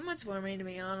it'll do much for me, to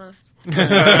be honest.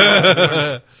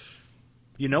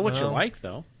 You know what you like,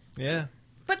 though. Yeah.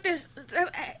 But there's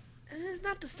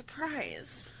not the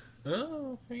surprise.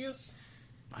 Oh, I guess.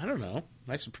 I don't know.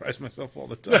 I surprise myself all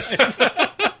the time.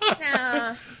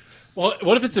 Nah. Well,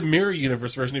 what if it's a mirror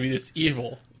universe version of you that's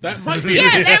evil? That might be.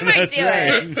 Yeah, that might do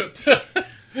it.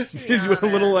 It's with a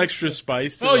little extra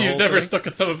spice. To Oh, the you've whole never thing. stuck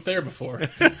a thumb up there before.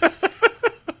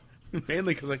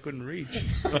 Mainly because I couldn't reach. Wait.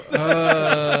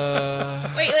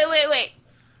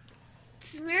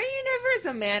 Does Mirror Universe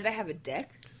Amanda have a dick?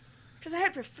 Because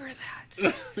I'd prefer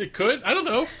that. It could. I don't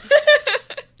know.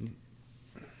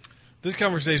 This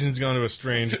conversation's gone to a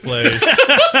strange place.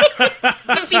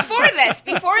 But before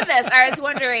this, I was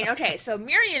wondering. Okay, so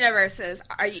Mirror Universes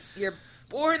you're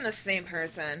born the same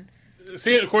person,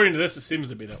 See, according to this, it seems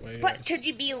to be that way. but could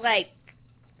you be like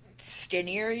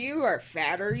skinnier you or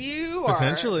fatter you or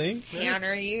Potentially.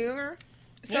 tanner you?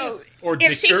 So Or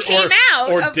if she dickier- came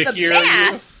out or of the dickier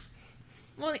bath,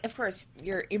 well, of course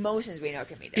your emotions we know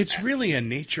can be different. It's really a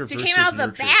nature She versus came out of the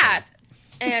nurture bath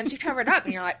and she covered up,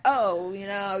 and you're like, oh,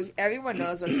 everyone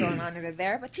knows what's going on under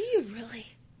there, but do you really?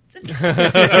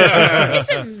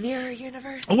 It's a mirror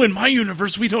universe. thing. Oh, in my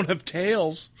universe, we don't have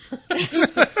tails. In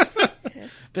my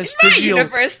Vestigial,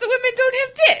 universe, the women don't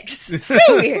have dicks. So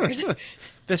weird.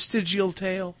 vestigial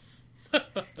tail. I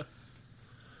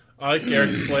like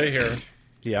Garrick's play here.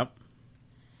 Yep.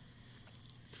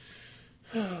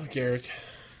 Oh, Garrick.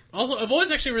 Also, I've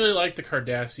always actually really liked the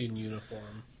Cardassian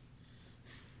uniform.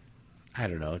 I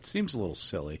don't know. It seems a little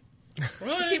silly.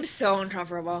 Right? It seems so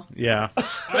uncomfortable. Yeah.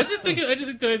 I think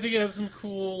it has some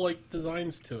cool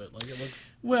designs to it. Like it looks.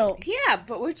 Well, Yeah,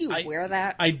 but would you wear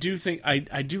that? I do think I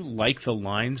do like the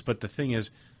lines, but the thing is,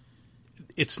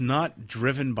 it's not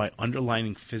driven by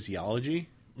underlying physiology,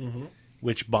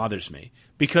 which bothers me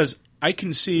because I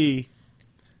can see,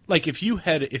 like if you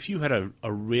had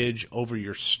a ridge over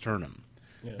your sternum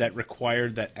that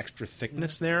required that extra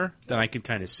thickness there, then I could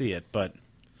kind of see it. But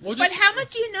but how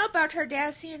much do you know about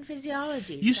Cardassian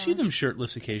physiology? You see them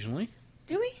shirtless occasionally.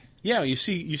 Do we? Yeah, you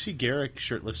see Garrick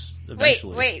shirtless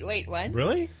eventually. Wait, what?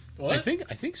 Really? What? I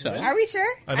think so. Are we sure?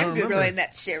 I don't I'm remember. Googling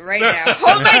that shit right now.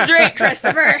 Hold my drink,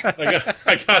 Christopher.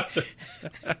 I got this.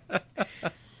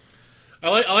 I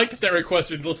like that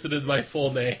request listed my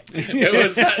full name. It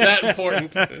was that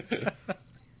important.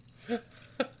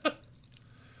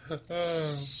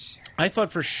 I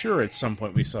thought for sure at some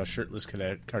point we saw shirtless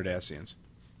Cardassians.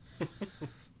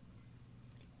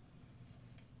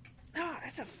 Oh,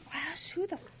 that's a flash. Who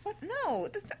the fuck? No, I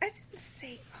didn't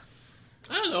say.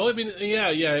 I don't know. I mean,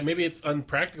 yeah. Maybe it's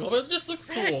unpractical, but it just looks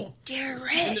cool.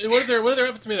 Garrett. And what are their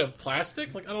outfits made of?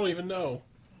 Plastic? Like I don't even know.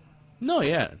 No,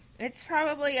 yeah. It's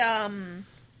probably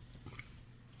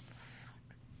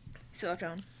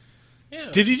silicone.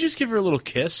 Yeah. Did he just give her a little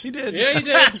kiss? He did. Yeah, he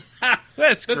did.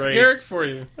 That's That's great. Garrick for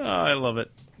you. Oh, I love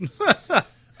it.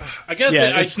 I guess.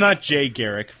 Yeah, it's not Jay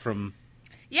Garrick from.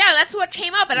 Yeah, that's what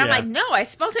came up, and I'm Yeah. like, no, I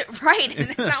spelled it right, and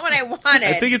it's not what I wanted.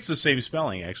 I think it's the same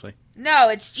spelling, actually. No,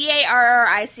 it's Garrick,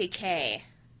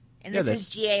 and Yeah, this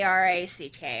is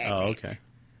Garack. Oh, okay.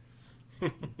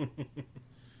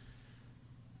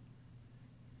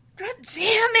 God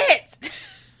damn it!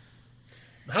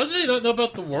 How did they not know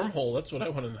about the wormhole? That's what I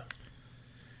want to know.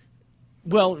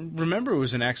 Well, remember it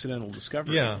was an accidental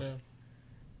discovery. Yeah.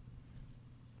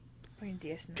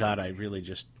 God, I really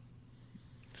just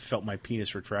felt my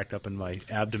penis retract up in my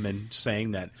abdomen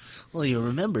saying that. Well, you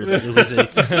remember that it was an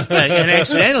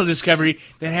accidental discovery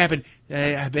that happened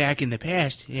back in the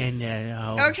past. And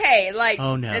Okay,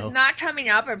 oh, no. it's not coming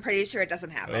up. I'm pretty sure it doesn't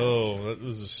happen. Oh, that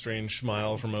was a strange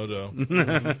smile from Odo.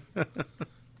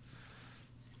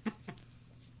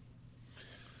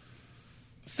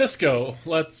 Cisco,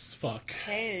 let's fuck.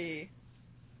 Hey.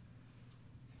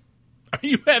 Are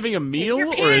you having a meal your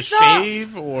or a pants off.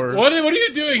 shave or What are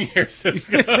you doing here,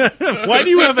 Cisco? why do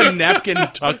you have a napkin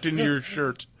tucked in your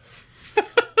shirt?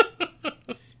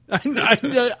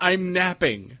 I'm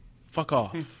napping. Fuck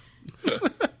off.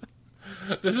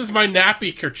 This is my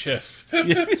nappy kerchief.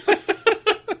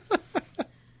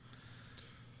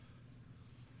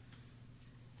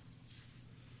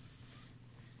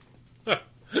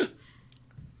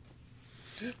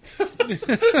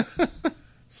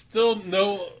 Still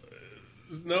no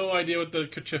idea what the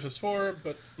kerchief is for,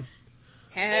 but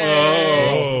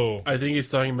Oh. I think he's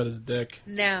talking about his dick.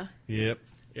 No. Yep.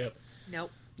 Yep.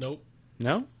 Nope. Nope.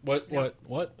 No? What do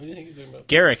you think he's talking about?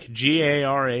 Garrick,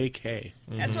 Garak.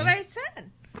 That's what I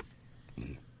said.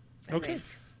 Okay.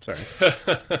 Sorry.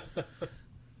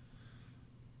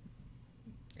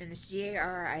 And it's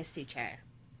Garrick.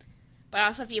 But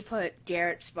also, if you put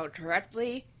Garrett spelled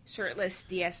correctly, shirtless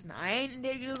DS9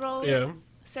 into Google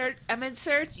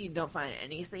search, you don't find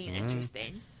anything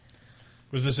interesting.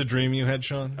 Was this a dream you had,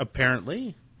 Sean?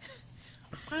 Apparently.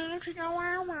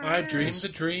 I dreamed the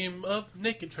dream of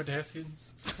naked Cardassians.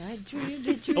 I dreamed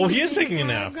the dream. Oh, he is taking a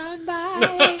nap. Gone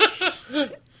by.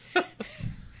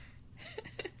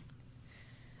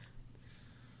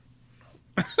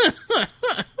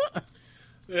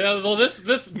 Yeah, well,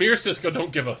 this Mir Cisco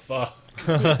don't give a fuck.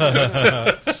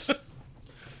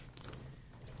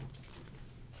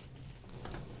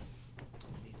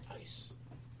 Nice.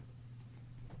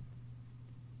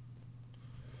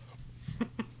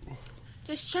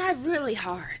 Just try really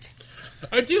hard.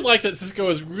 I do like that Cisco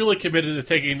is really committed to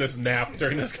taking this nap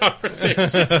during this conversation.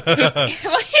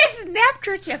 Well, his nap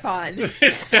kerchief on.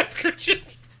 His nap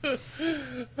kerchief.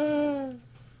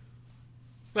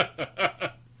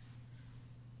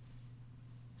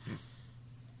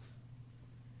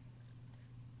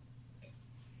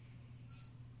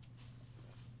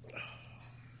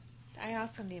 I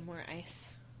also need more ice.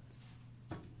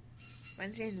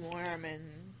 Mine's getting warm and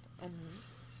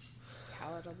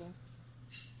unpalatable.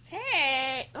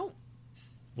 Hey! Oh,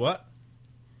 What?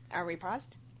 are we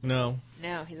paused? No.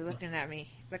 No, he's looking at me.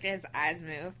 Look at his eyes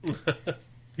move.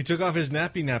 He took off his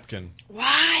nappy napkin.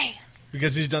 Why?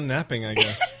 Because he's done napping, I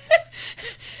guess.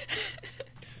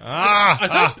 I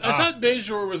thought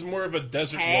Bajor was more of a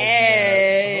desert world.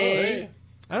 Hey.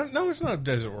 I don't know. It's not a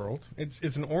desert world.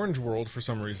 It's an orange world for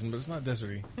some reason, but it's not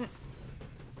deserty.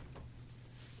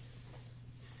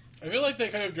 I feel like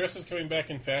that kind of dress is coming back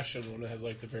in fashion when it has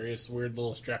like the various weird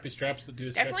little strappy straps that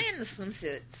do. Definitely in the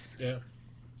swimsuits. Yeah.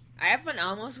 I have an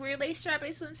almost weirdly strappy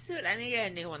swimsuit. I need to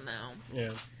get a new one though.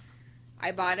 Yeah.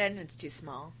 I bought it and it's too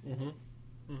small.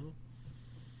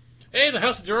 Hey, the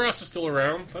House of Duras is still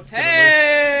around. That's good.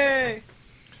 Hey!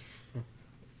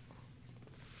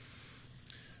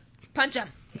 Punch him.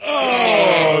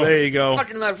 Oh, there you go.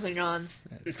 Fucking love Klingons.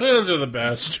 The Klingons are the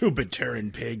best. Stupid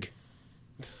Terran pig.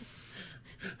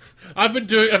 I've been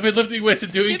lifting weights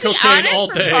and doing To be cocaine honest, all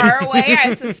from day. far away,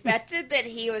 I suspected that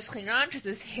he was Klingon because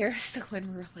his hair is so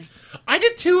unruly. I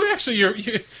did too,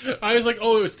 actually. I was like,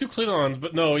 oh, it's two Klingons,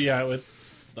 but no, yeah,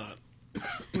 it's not.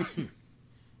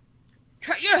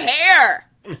 Cut your hair!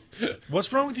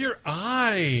 What's wrong with your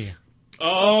eye?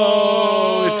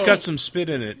 Oh, It's got some spit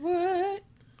in it. What?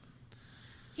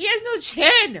 He has no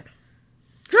chin!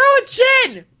 Grow a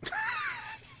chin!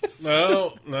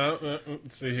 No.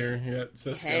 Let's see here. Yeah, it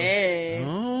says Hey.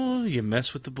 Oh, you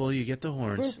mess with the bull, you get the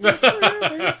horns. Why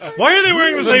are they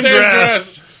wearing the The same same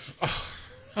dress?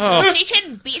 Oh, She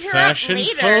can beat her Fashion up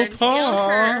later faux and steal pas.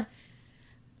 her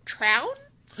crown?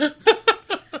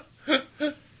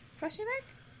 Question mark?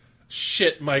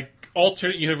 Shit, my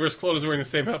alternate universe clone is wearing the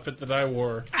same outfit that I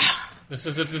wore. This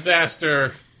is a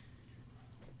disaster.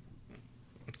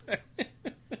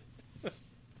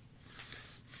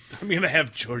 I'm going to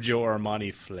have Giorgio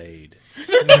Armani flayed.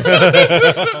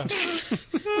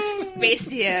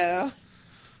 Spacio.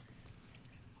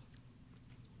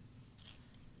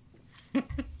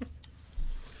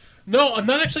 No, I'm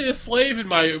not actually a slave in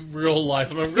my real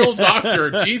life. I'm a real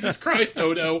doctor. Jesus Christ,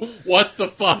 Odo. What the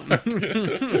fuck?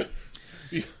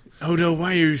 Odo,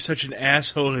 why are you such an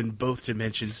asshole in both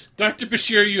dimensions? Dr.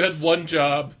 Bashir, you had one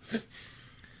job.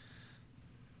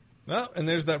 Oh, and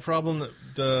there's that problem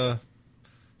that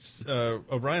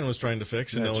O'Brien was trying to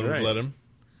fix, and That's no one right. would let him.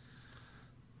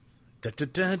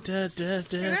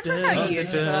 Remember how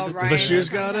useful Ryan Bashir's was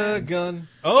got a sometimes? gun.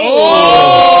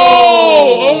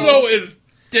 Oh! Odo is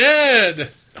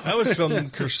dead. That was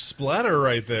some splatter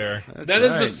right there. That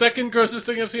is the second grossest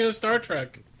thing I've seen in Star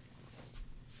Trek.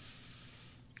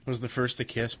 Was the first a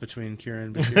kiss between Kira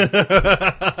and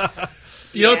Bashir?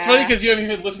 You know, it's funny Yeah. because you haven't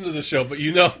even listened to the show, but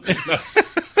you know.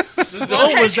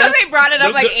 I'm sure they brought it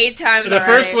up like 8 times The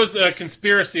already. first was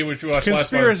Conspiracy, which we watched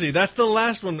Conspiracy. That's the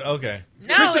last one. Okay.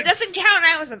 No, it doesn't count.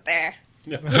 I wasn't there.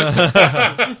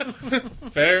 last one.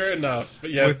 Fair enough.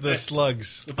 But yeah, With the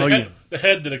slugs. the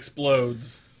head that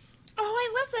explodes. Oh,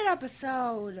 I love that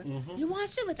episode. You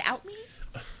watched it without me?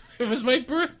 It was my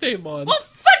birthday month. Well,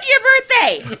 fuck your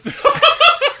birthday!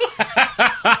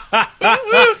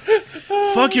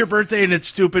 Fuck your birthday in its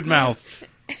stupid mouth.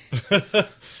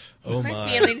 Oh My my.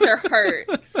 feelings are hurt.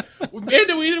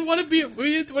 Amanda, we didn't want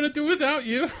to do it without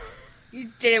you.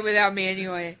 You did it without me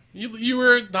anyway. You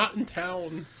were not in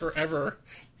town forever.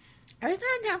 I was not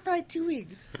in town for like 2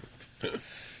 weeks.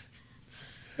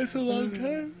 It's a long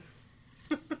time.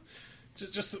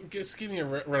 just give me a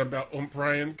run about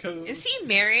O'Brien, because Is he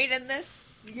married in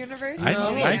this universe?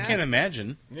 I can't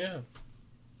imagine. yeah.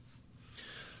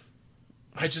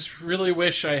 I just really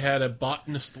wish I had a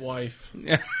botanist wife.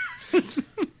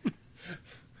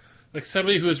 Like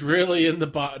somebody who is really into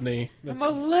botany. I'm a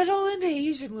little into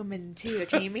Asian women too.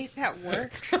 Can you make that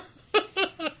work?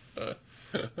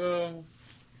 Oh.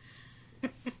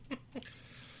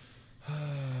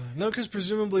 No, because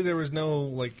presumably there was no,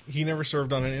 like, he never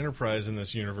served on an Enterprise in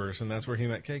this universe, and that's where he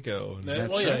met Keiko. And Yeah.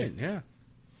 That's Well, yeah. right, yeah.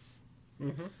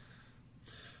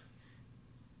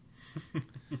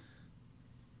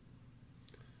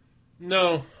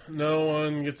 No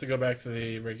one gets to go back to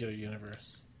the regular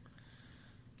universe.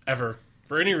 Ever.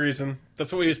 For any reason.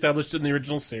 That's what we established in the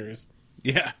original series.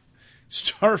 Yeah.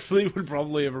 Starfleet would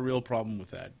probably have a real problem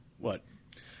with that. What?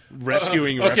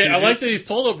 Rescuing Okay, refugees? I like that he's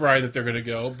told O'Brien that they're going to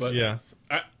go, but... Yeah.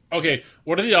 Okay,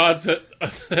 what are the odds that He's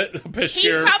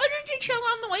Bashir... probably going to chill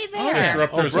on the way there.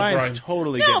 Disruptors O'Brien's O'Brien.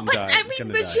 totally No, getting but died. I mean,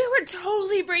 gonna Bashir die. would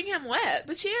totally bring him with.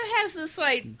 Bashir has this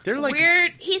They're like-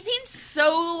 weird. He thinks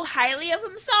so highly of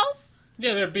himself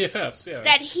Yeah, they're BFFs, yeah.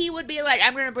 that he would be like,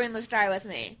 "I'm going to bring this guy with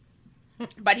me,"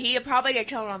 but he'd probably get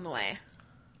killed on the way.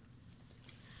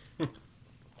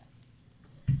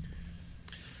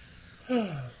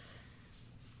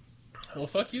 Well,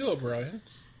 fuck you, O'Brien.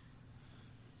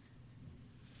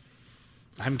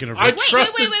 I'm gonna. I Wait,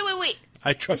 trusted... wait!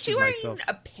 I Is trusted she wearing myself.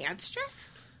 a pants dress?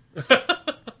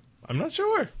 I'm not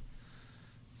sure.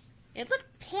 It looked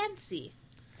pantsy.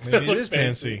 Maybe it is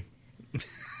fancy.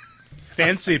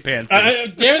 Fancy pants.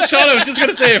 Damn it, Sean, I was just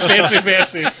going to say it.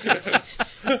 Fancy.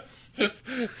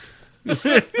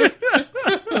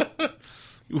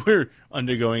 We're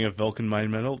undergoing a Vulcan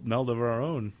mind meld of our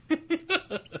own.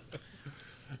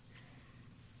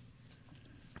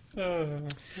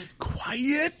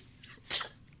 Quiet.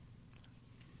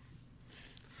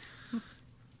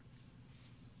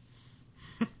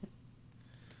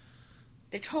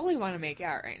 They totally want to make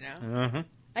out right now. Uh-huh.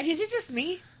 Like, is it just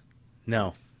me?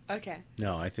 No. Okay.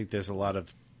 No, I think there's a lot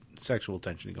of sexual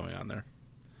tension going on there.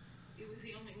 It was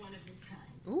the only one of his kind.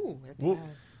 Ooh, that's Well-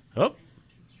 bad. Oh.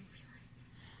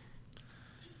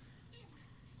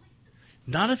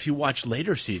 Not if you watch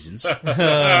later seasons.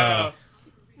 Well,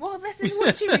 this is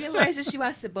when she realizes she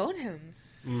wants to bone him.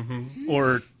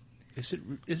 Or is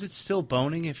it still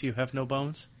boning if you have no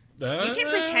bones? You can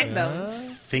pretend bones.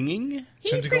 Thinging? He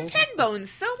Tentacles? pretend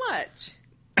bones so much.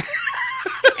 It's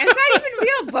not even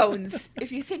real bones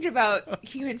if you think about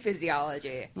human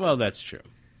physiology. Well, that's true.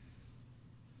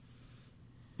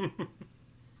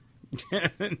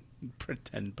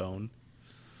 Pretend bone.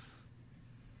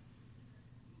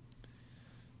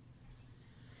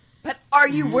 But are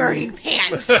you wearing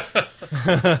pants?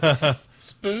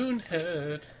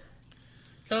 Spoonhead,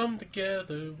 come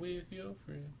together with your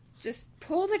friend. Just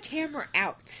pull the camera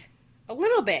out a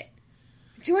little bit.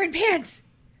 You're wearing pants.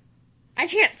 I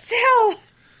can't tell.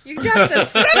 You got the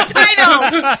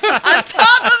subtitles on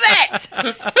top of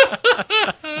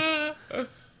it.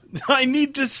 I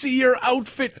need to see your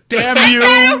outfit, damn I'm you!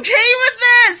 not okay with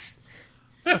this.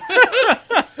 Butt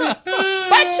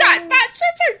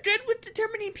shots are good with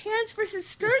determining pants versus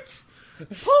skirts.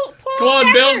 Pull. Come on,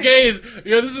 backwards. male gaze.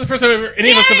 You know, this is the first time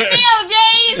any of us have. Damn it, male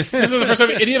gaze. This is the first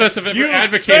time any of us have ever You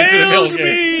advocated for the male failed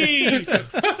gaze. me!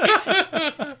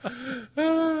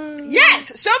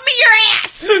 Yes, show me your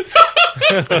ass.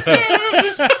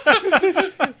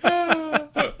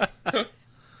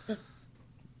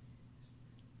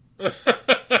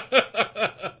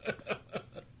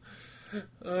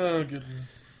 Oh goodness!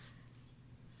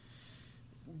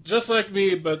 Just like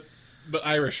me, but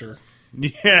Irisher.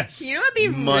 Yes. You know what would be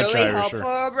Much really Irisher. helpful,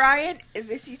 O'Brien?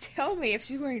 If you tell me if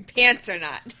she's wearing pants or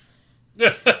not.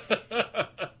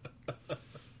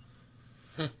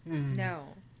 No.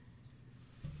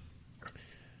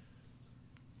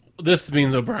 This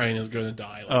means O'Brien is going to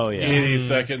die. Oh, yeah. Any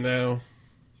second now.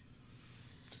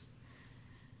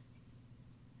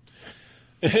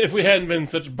 If we hadn't been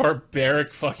such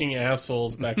barbaric fucking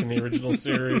assholes back in the original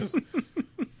series.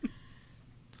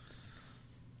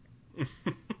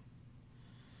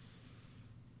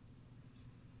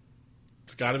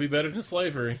 It's got to be better than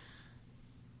slavery.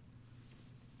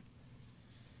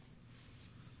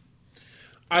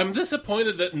 I'm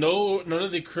disappointed that none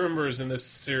of the crew members in this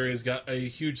series got a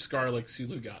huge scar like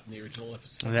Sulu got in the original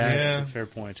episode. That's Yeah. a fair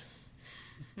point.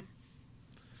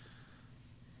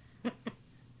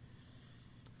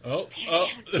 Oh, Damn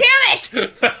it!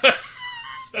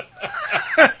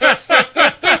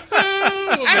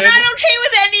 I'm not okay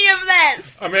with any of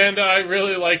this! Amanda, I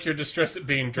really like your distress at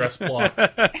being dress blocked.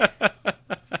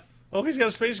 Oh, he's got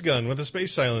a space gun with a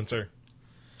space silencer.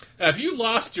 Have you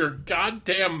lost your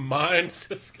goddamn mind,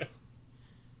 Cisco?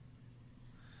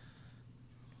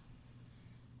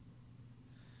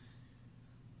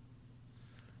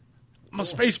 I'm a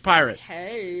space pirate.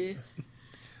 Hey.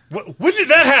 When did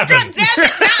that happen? God damn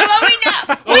it! Not low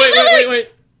enough! Oh, wait.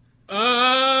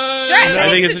 Dress. I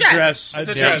think it's a dress.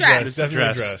 It's a Yeah, dress. It's definitely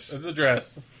a dress. dress. It's a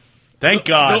dress. Thank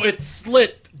God. No, it's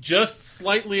slit just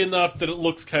slightly enough that it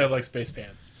looks kind of like space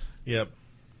pants. Yep.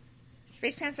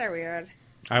 Space pants are weird.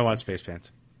 I want space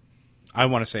pants. I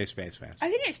want to say space pants. I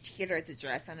think it's cuter as a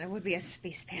dress than it would be a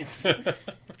space pants. No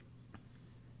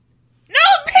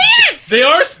pants! They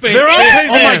are space They're all pants. paint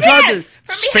Oh my pants. God! Pants! There's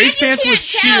From space behind pants you with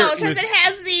can't sheer tell because it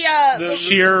has the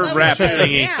sheer the wrap thing.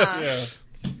 thingy. Yeah.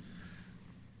 Yeah.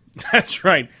 That's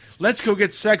right. Let's go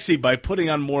get sexy by putting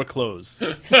on more clothes.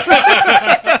 I'm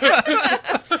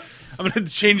going to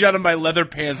change out of my leather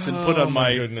pants and put on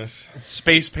my goodness.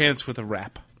 space pants with a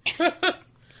wrap.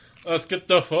 Let's get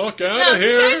the fuck out No, of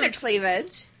she's showing here. the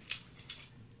cleavage.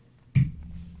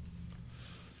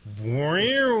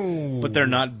 But they're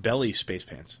not belly space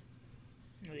pants.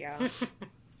 Yeah.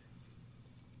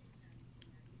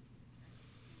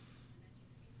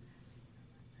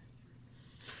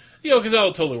 You know, because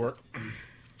that'll totally work.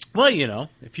 Well, you know,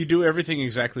 if you do everything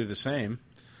exactly the same,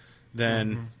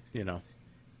 then, you know,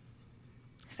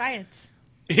 Science.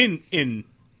 in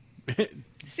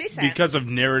Space science. because of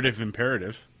narrative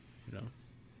imperative, you know.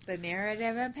 The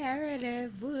narrative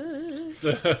imperative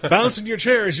would. Bounce in your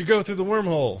chair as you go through the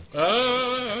wormhole.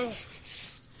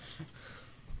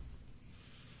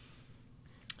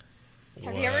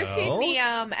 Have you ever seen the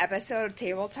episode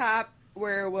Tabletop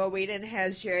where Will Wheaton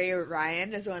has Jerry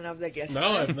Ryan as one of the guest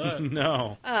No, stars? I've not.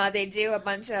 No. They do a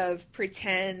bunch of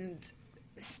pretend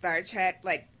Star Trek,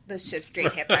 like the ship's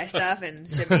getting hit by stuff and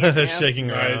shimmying, you know? Shaking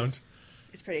Nice. around.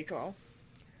 It's pretty cool.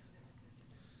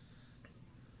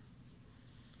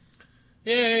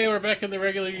 Yay, we're back in the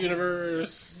regular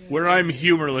universe. Where I'm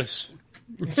humorless.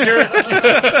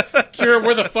 Kira,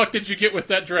 where the fuck did you get with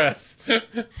that dress?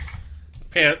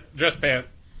 Dress pant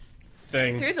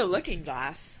thing. Through the looking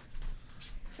glass.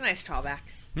 It's a nice callback.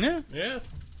 Yeah. Yeah.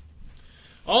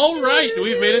 All right,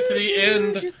 we've made it to the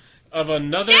end of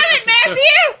another. Damn it,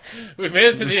 Matthew! We've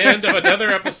made it to the end of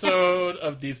another episode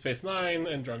of Deep Space Nine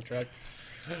and Drunk Trek.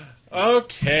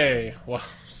 Okay, well,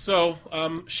 so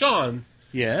Sean,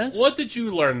 Yes. what did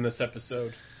you learn this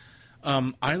episode?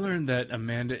 I learned that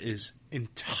Amanda is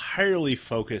entirely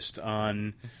focused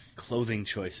on clothing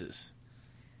choices,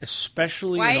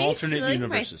 especially Why in are you alternate stealing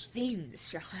universes. my things,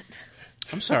 Sean?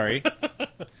 I'm sorry.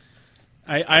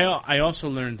 I also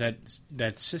learned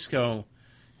that Cisco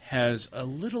has a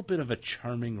little bit of a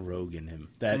charming rogue in him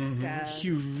that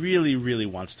he really, really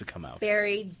wants to come out.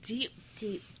 Buried deep,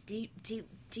 deep, deep, deep,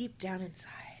 deep down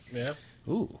inside. Yeah.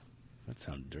 Ooh, that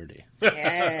sounds dirty.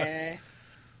 Yeah.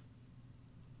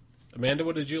 Amanda,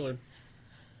 what did you learn?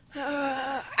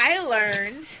 I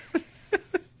learned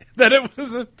That it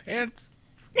was a pants.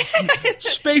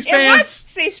 Space it was pants.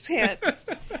 space pants.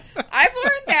 I've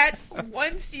learned that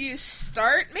once you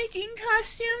start making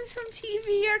costumes from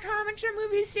TV or comics or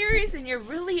movie series, then you're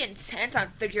really intent on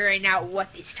figuring out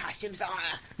what these costumes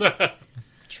are.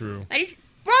 True. Like, it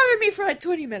bothered me for like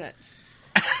 20 minutes.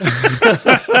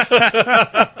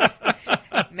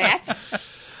 Matt?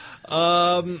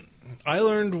 I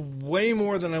learned way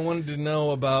more than I wanted to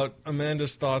know about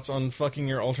Amanda's thoughts on fucking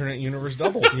your alternate universe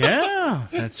double. Yeah,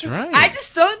 that's right. I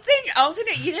just don't think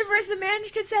alternate universe Amanda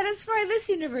could satisfy this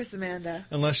universe Amanda.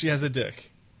 Unless she has a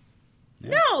dick.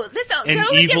 No, this An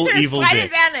totally evil, gives her a evil slight dick.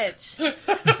 advantage.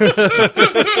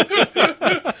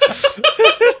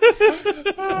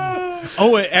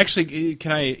 Oh, actually,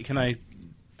 can I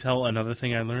tell another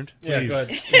thing I learned? Yeah, go ahead.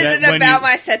 Is it when about you-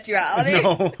 my sexuality?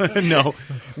 No, no.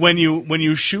 When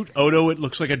you shoot Odo, it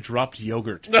looks like a dropped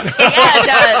yogurt. Yeah, it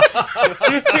does.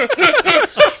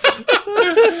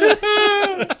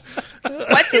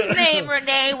 What's his name,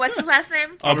 Renee? What's his last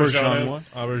name?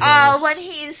 Auberjonois. When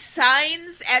he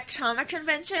signs at comic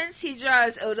conventions, he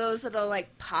draws Odo's little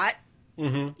like pot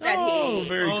that Oh, he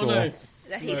very cool. Nice.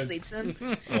 that he Nice. sleeps in.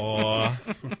 Aw.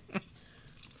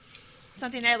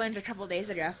 Something I learned a couple days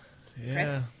ago.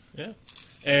 Yeah. Yeah.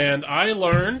 And I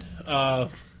learned, I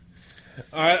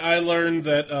learned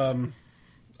that, I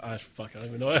don't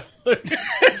even know what I learned.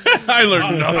 I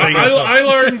learned nothing.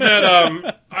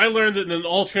 I learned that in an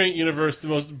alternate universe, the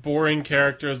most boring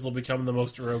characters will become the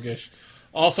most roguish.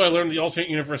 Also, I learned the alternate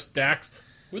universe Dax.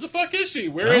 Who the fuck is she?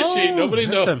 Where is she? Nobody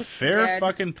knows. That's a fair Dead.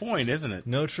 fucking point, isn't it?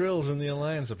 No trills in the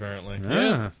Alliance, apparently.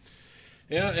 Yeah.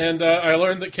 Yeah, and I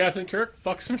learned that Captain Kirk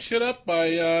fucked some shit up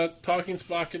by talking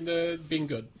Spock into being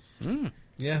good.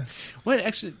 Yeah. Wait,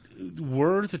 actually,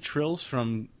 were the Trills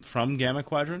from Gamma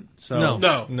Quadrant? So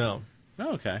No.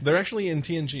 Oh, okay. They're actually in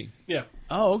TNG. Yeah.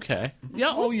 Oh, okay.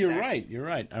 Yeah. Oh, you're right. You're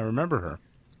right. I remember her.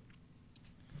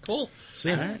 Cool.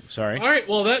 All right. Sorry. All right,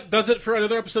 well, that does it for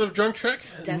another episode of Drunk Trek.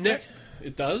 Does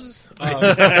It does.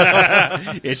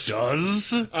 It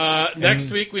does. Next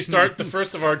week, we start the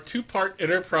first of our two-part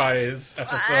Enterprise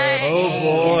episode. Oh, of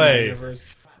boy. the Universe.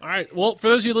 All right, well, for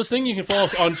those of you listening, you can follow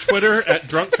us on Twitter at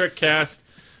Drunk Trek Cast.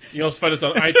 You can also find us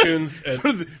on iTunes. At,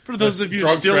 For those of you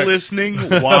Drunk still Trek. listening,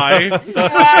 why?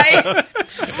 Why?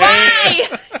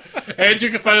 Why? And you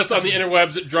can find us on the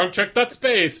interwebs at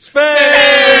drunktrek.space.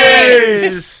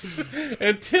 Space!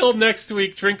 Until next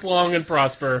week, drink long and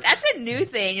prosper. That's a new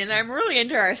thing, and I'm really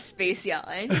into our space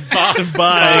yelling.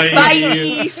 Bye.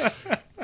 Bye.